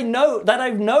that I've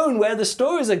known where the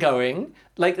stories are going.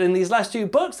 Like in these last 2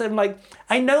 books, I'm like,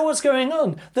 I know what's going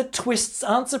on. The twists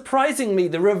aren't surprising me.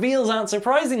 The reveals aren't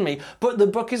surprising me. But the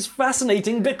book is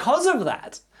fascinating because of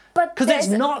that. Because it's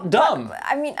not dumb. But,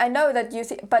 I mean, I know that you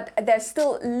see, but there's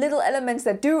still little elements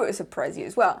that do surprise you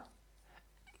as well.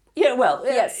 Yeah, well,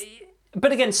 yes.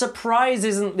 But again, surprise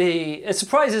isn't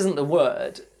the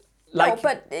word. Like, no,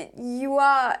 but you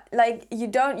are like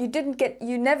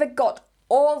you never got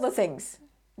all the things.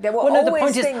 There were always the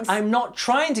point things. is, I'm not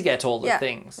trying to get all the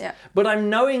things, but I'm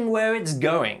knowing where it's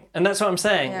going, and that's what I'm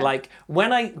saying. Yeah. Like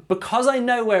because I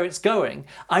know where it's going,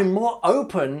 I'm more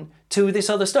open to this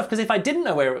other stuff. Because if I didn't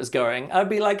know where it was going, I'd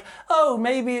be like, oh,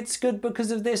 maybe it's good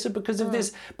because of this or because of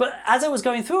this. But as I was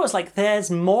going through, I was like, there's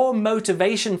more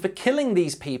motivation for killing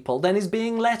these people than is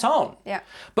being let on. Yeah.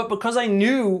 But because I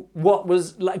knew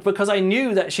because I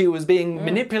knew that she was being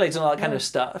manipulated and all that kind of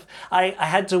stuff, I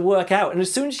had to work out. And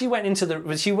as soon as she went into that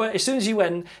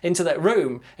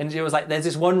room, and she was like, there's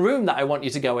this one room that I want you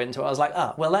to go into. I was like,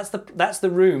 well, that's the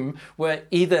room where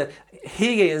either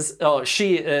he is or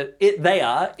she, they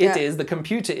are, the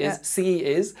computer is, C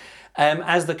is,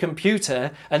 as the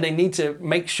computer, and they need to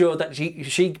make sure that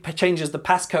she changes the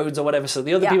passcodes or whatever, so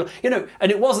the other people,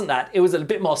 and it wasn't that. It was a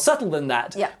bit more subtle than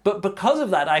that. Yeah. But because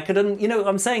of that, I couldn't,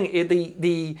 I'm saying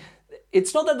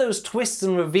it's not that there was twists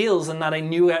and reveals and that I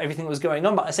knew everything was going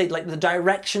on, but I say like the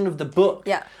direction of the book.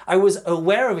 Yeah. I was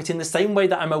aware of it in the same way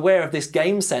that I'm aware of this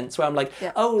game sense, where I'm like,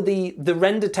 oh, the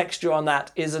render texture on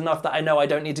that is enough that I know I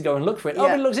don't need to go and look for it. Oh,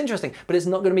 but it looks interesting, but it's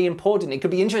not going to be important. It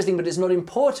could be interesting, but it's not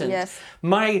important. Yes.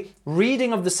 My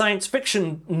reading of the science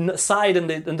fiction side and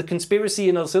the conspiracy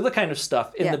and all this other kind of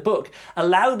stuff in the book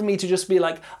allowed me to just be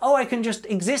like, oh, I can just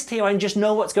exist here and just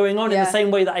know what's going on in the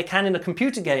same way that I can in a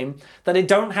computer game, that I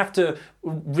don't have to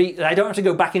I don't have to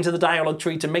go back into the dialogue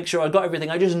tree to make sure I got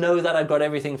everything. I just know that I've got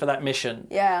everything for that mission.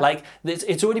 Yeah. Like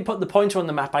it's already put the pointer on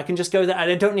the map. I can just go there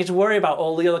and I don't need to worry about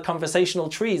all the other conversational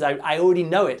trees. I already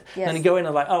know it. Yes. And then I go in and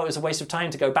I'm like, oh, it's a waste of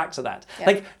time to go back to that. Yeah.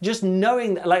 Like just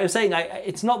knowing, like I'm saying,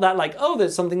 it's not that like, oh,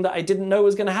 there's something that I didn't know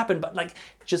was going to happen, but like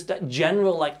just that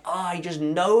general, like, oh, I just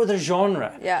know the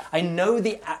genre. Yeah. I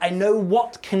know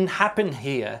what can happen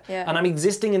here. Yeah. And I'm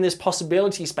existing in this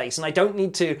possibility space, and I don't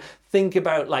need to think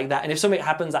about like that. And if something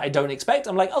happens that I don't expect,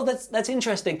 I'm like, oh, that's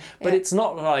interesting. But it's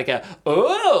not like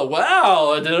oh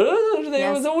wow, they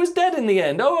was always dead in the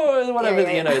end. Oh, whatever,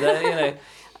 you know.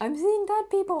 I'm seeing dead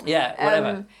people. Yeah,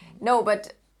 whatever. No,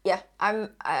 but I'm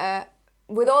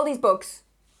with all these books,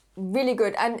 really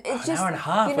good, and it's just an hour and a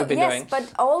half we've been doing.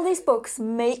 But all these books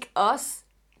make us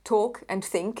talk and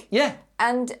think. Yeah.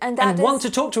 And want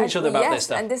to talk to each other about this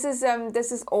stuff. And this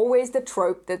is always the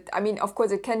trope that, I mean, of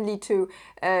course it can lead to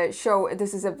show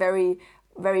this is a very,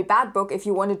 very bad book if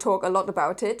you want to talk a lot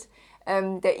about it.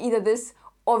 They're either this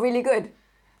or really good.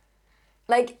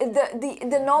 Like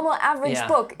the normal average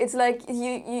book, it's like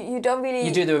you don't really...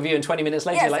 You do the review and 20 minutes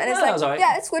later you're like, and it's that was all right.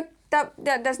 Yeah, it's good.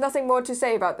 There's nothing more to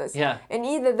say about this. Yeah. And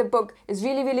either the book is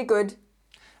really, really good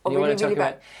or really, really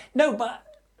bad. No, but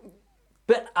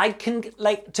but I can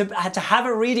like to have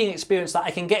a reading experience that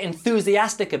I can get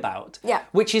enthusiastic about. Yeah.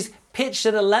 Which is pitched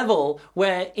at a level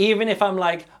where even if I'm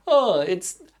like, oh,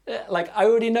 it's like I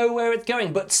already know where it's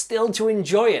going, but still to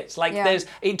enjoy it. Like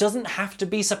it doesn't have to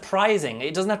be surprising.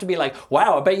 It doesn't have to be like,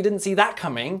 wow, I bet you didn't see that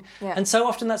coming. Yeah. And so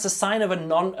often that's a sign of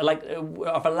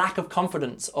of a lack of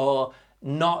confidence or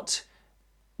not.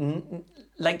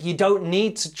 Like you don't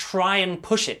need to try and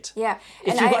push it. Yeah,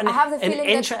 if and you've got I have the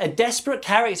feeling a desperate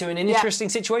character in an interesting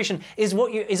situation is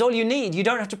all you need. You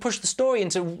don't have to push the story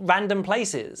into random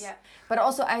places. Yeah, but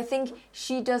also I think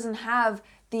she doesn't have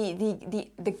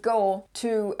the goal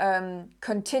to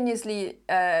continuously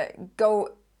go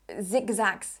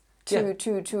zigzags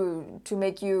to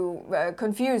make you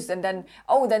confused, and then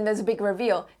there's a big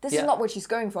reveal. This is not what she's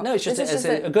going for. No, it's just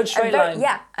a good straight line.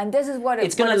 Yeah, and this is what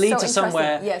it's going to lead to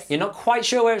somewhere. Yes. You're not quite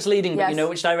sure where it's leading, but you know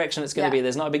which direction it's going to be.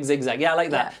 There's not a big zigzag. Yeah, I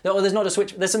like that. No, there's not a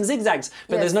switch. There's some zigzags,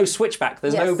 but there's no switchback.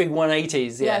 There's no big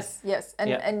 180s. Yeah. Yes.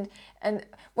 And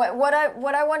what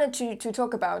I wanted to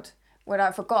talk about, what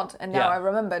I forgot and now I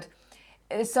remembered,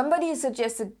 is somebody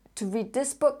suggested to read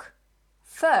this book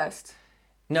first.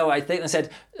 No, I think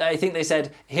they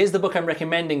said, here's the book I'm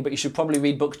recommending, but you should probably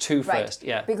read book 2 first.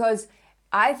 Yeah. Because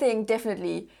I think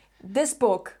definitely this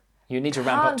book, you need to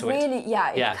ramp up to it.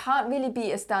 It can't really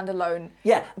be a standalone.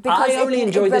 Yeah, I only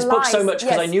enjoyed this book so much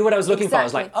because I knew what I was looking for. I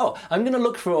was like, oh, I'm going to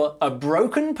look for a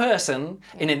broken person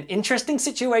in an interesting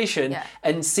situation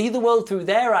and see the world through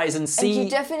their eyes and see... And you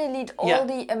definitely need all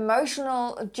the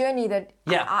emotional journey that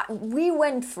we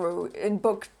went through in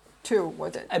book 2,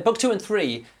 was it? Book 2 and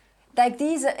 3... Like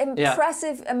these are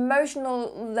impressive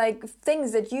emotional like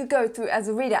things that you go through as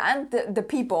a reader and the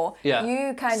people. Yeah.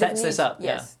 You kind Sets of need this up.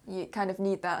 Yes. You kind of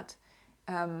need that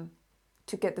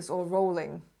to get this all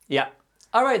rolling. Yeah.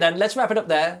 All right then, let's wrap it up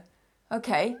there.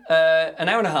 Okay. An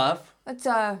hour and a half. It's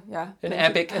an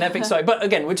epic story. But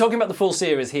again, we're talking about the full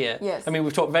series here. Yes. I mean,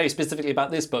 we've talked very specifically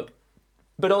about this book.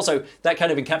 But also, that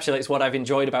kind of encapsulates what I've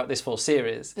enjoyed about this full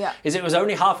series. Yeah. Is it was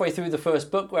only halfway through the first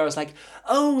book where I was like,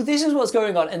 oh, this is what's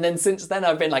going on. And then since then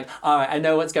I've been like, all right, I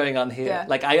know what's going on here. Yeah.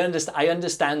 Like I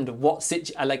understand what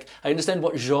I understand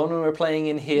what genre we're playing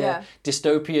in here. Yeah.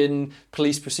 Dystopian,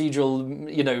 police procedural,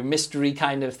 mystery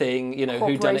kind of thing,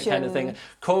 whodunit kind of thing.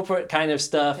 Corporate kind of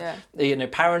stuff. Yeah.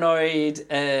 Paranoid,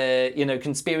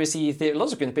 conspiracy theory,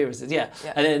 lots of conspiracies, yeah.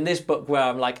 And then in this book where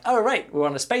I'm like, oh right, we're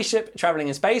on a spaceship traveling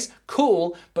in space,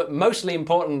 cool. But mostly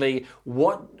importantly,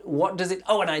 what does it...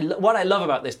 Oh, and what I love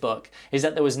about this book is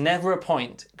that there was never a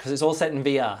point, because it's all set in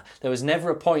VR, there was never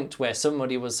a point where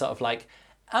somebody was sort of like,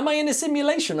 am I in a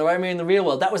simulation or am I in the real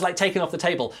world? That was like taken off the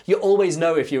table. You always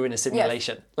know if you're in a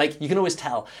simulation. Yes. Like, you can always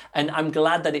tell. And I'm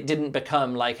glad that it didn't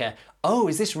become like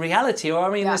is this reality or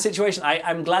am I in this situation?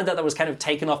 I'm glad that was kind of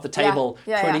taken off the table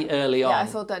pretty early on.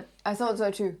 Yeah, I thought so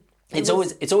too. It's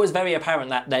always very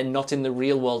apparent that they're not in the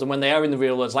real world, and when they are in the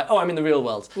real world, it's like, oh, I'm in the real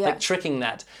world, like tricking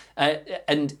that.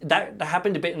 And that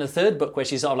happened a bit in the third book where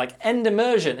she's sort of like end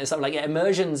immersion. It's sort of like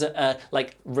immersions,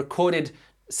 like recorded,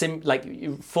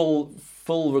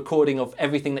 full recording of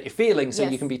everything that you're feeling, so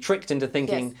you can be tricked into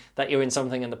thinking that you're in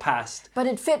something in the past. But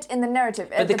it fit in the narrative.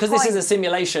 But because this is a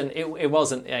simulation, it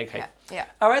wasn't. Okay. Yeah.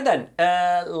 All right then.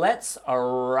 Let's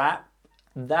wrap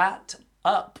that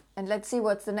up. And let's see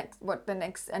when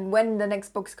the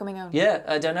next book's coming out. Yeah,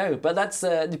 I don't know, but that's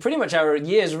pretty much our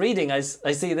year's reading. I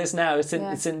see this now.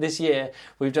 Since this year,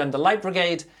 we've done The Light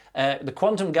Brigade, The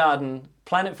Quantum Garden,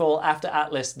 Planetfall, After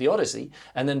Atlas, The Odyssey,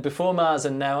 and then Before Mars,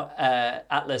 and now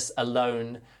Atlas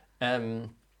Alone.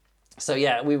 So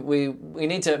yeah, we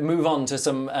need to move on to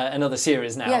some another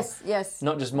series now. Yes.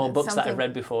 Not just more books that I've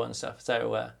read before and stuff.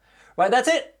 So right, that's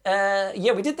it.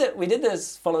 We did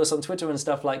this. Follow us on Twitter and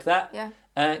stuff like that. Yeah.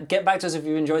 Get back to us if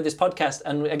you enjoyed this podcast.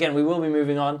 And again, we will be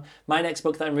moving on. My next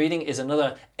book that I'm reading is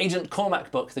another Agent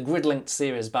Cormac book, the Gridlinked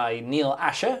series by Neil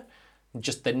Asher.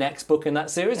 Just the next book in that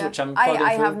series, which I'm plodding through.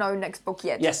 I have no next book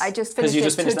yet. Yes, I just finished it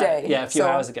today. That, a few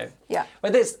hours ago. Yeah.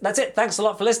 Well, that's it. Thanks a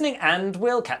lot for listening, and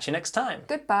we'll catch you next time.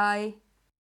 Goodbye.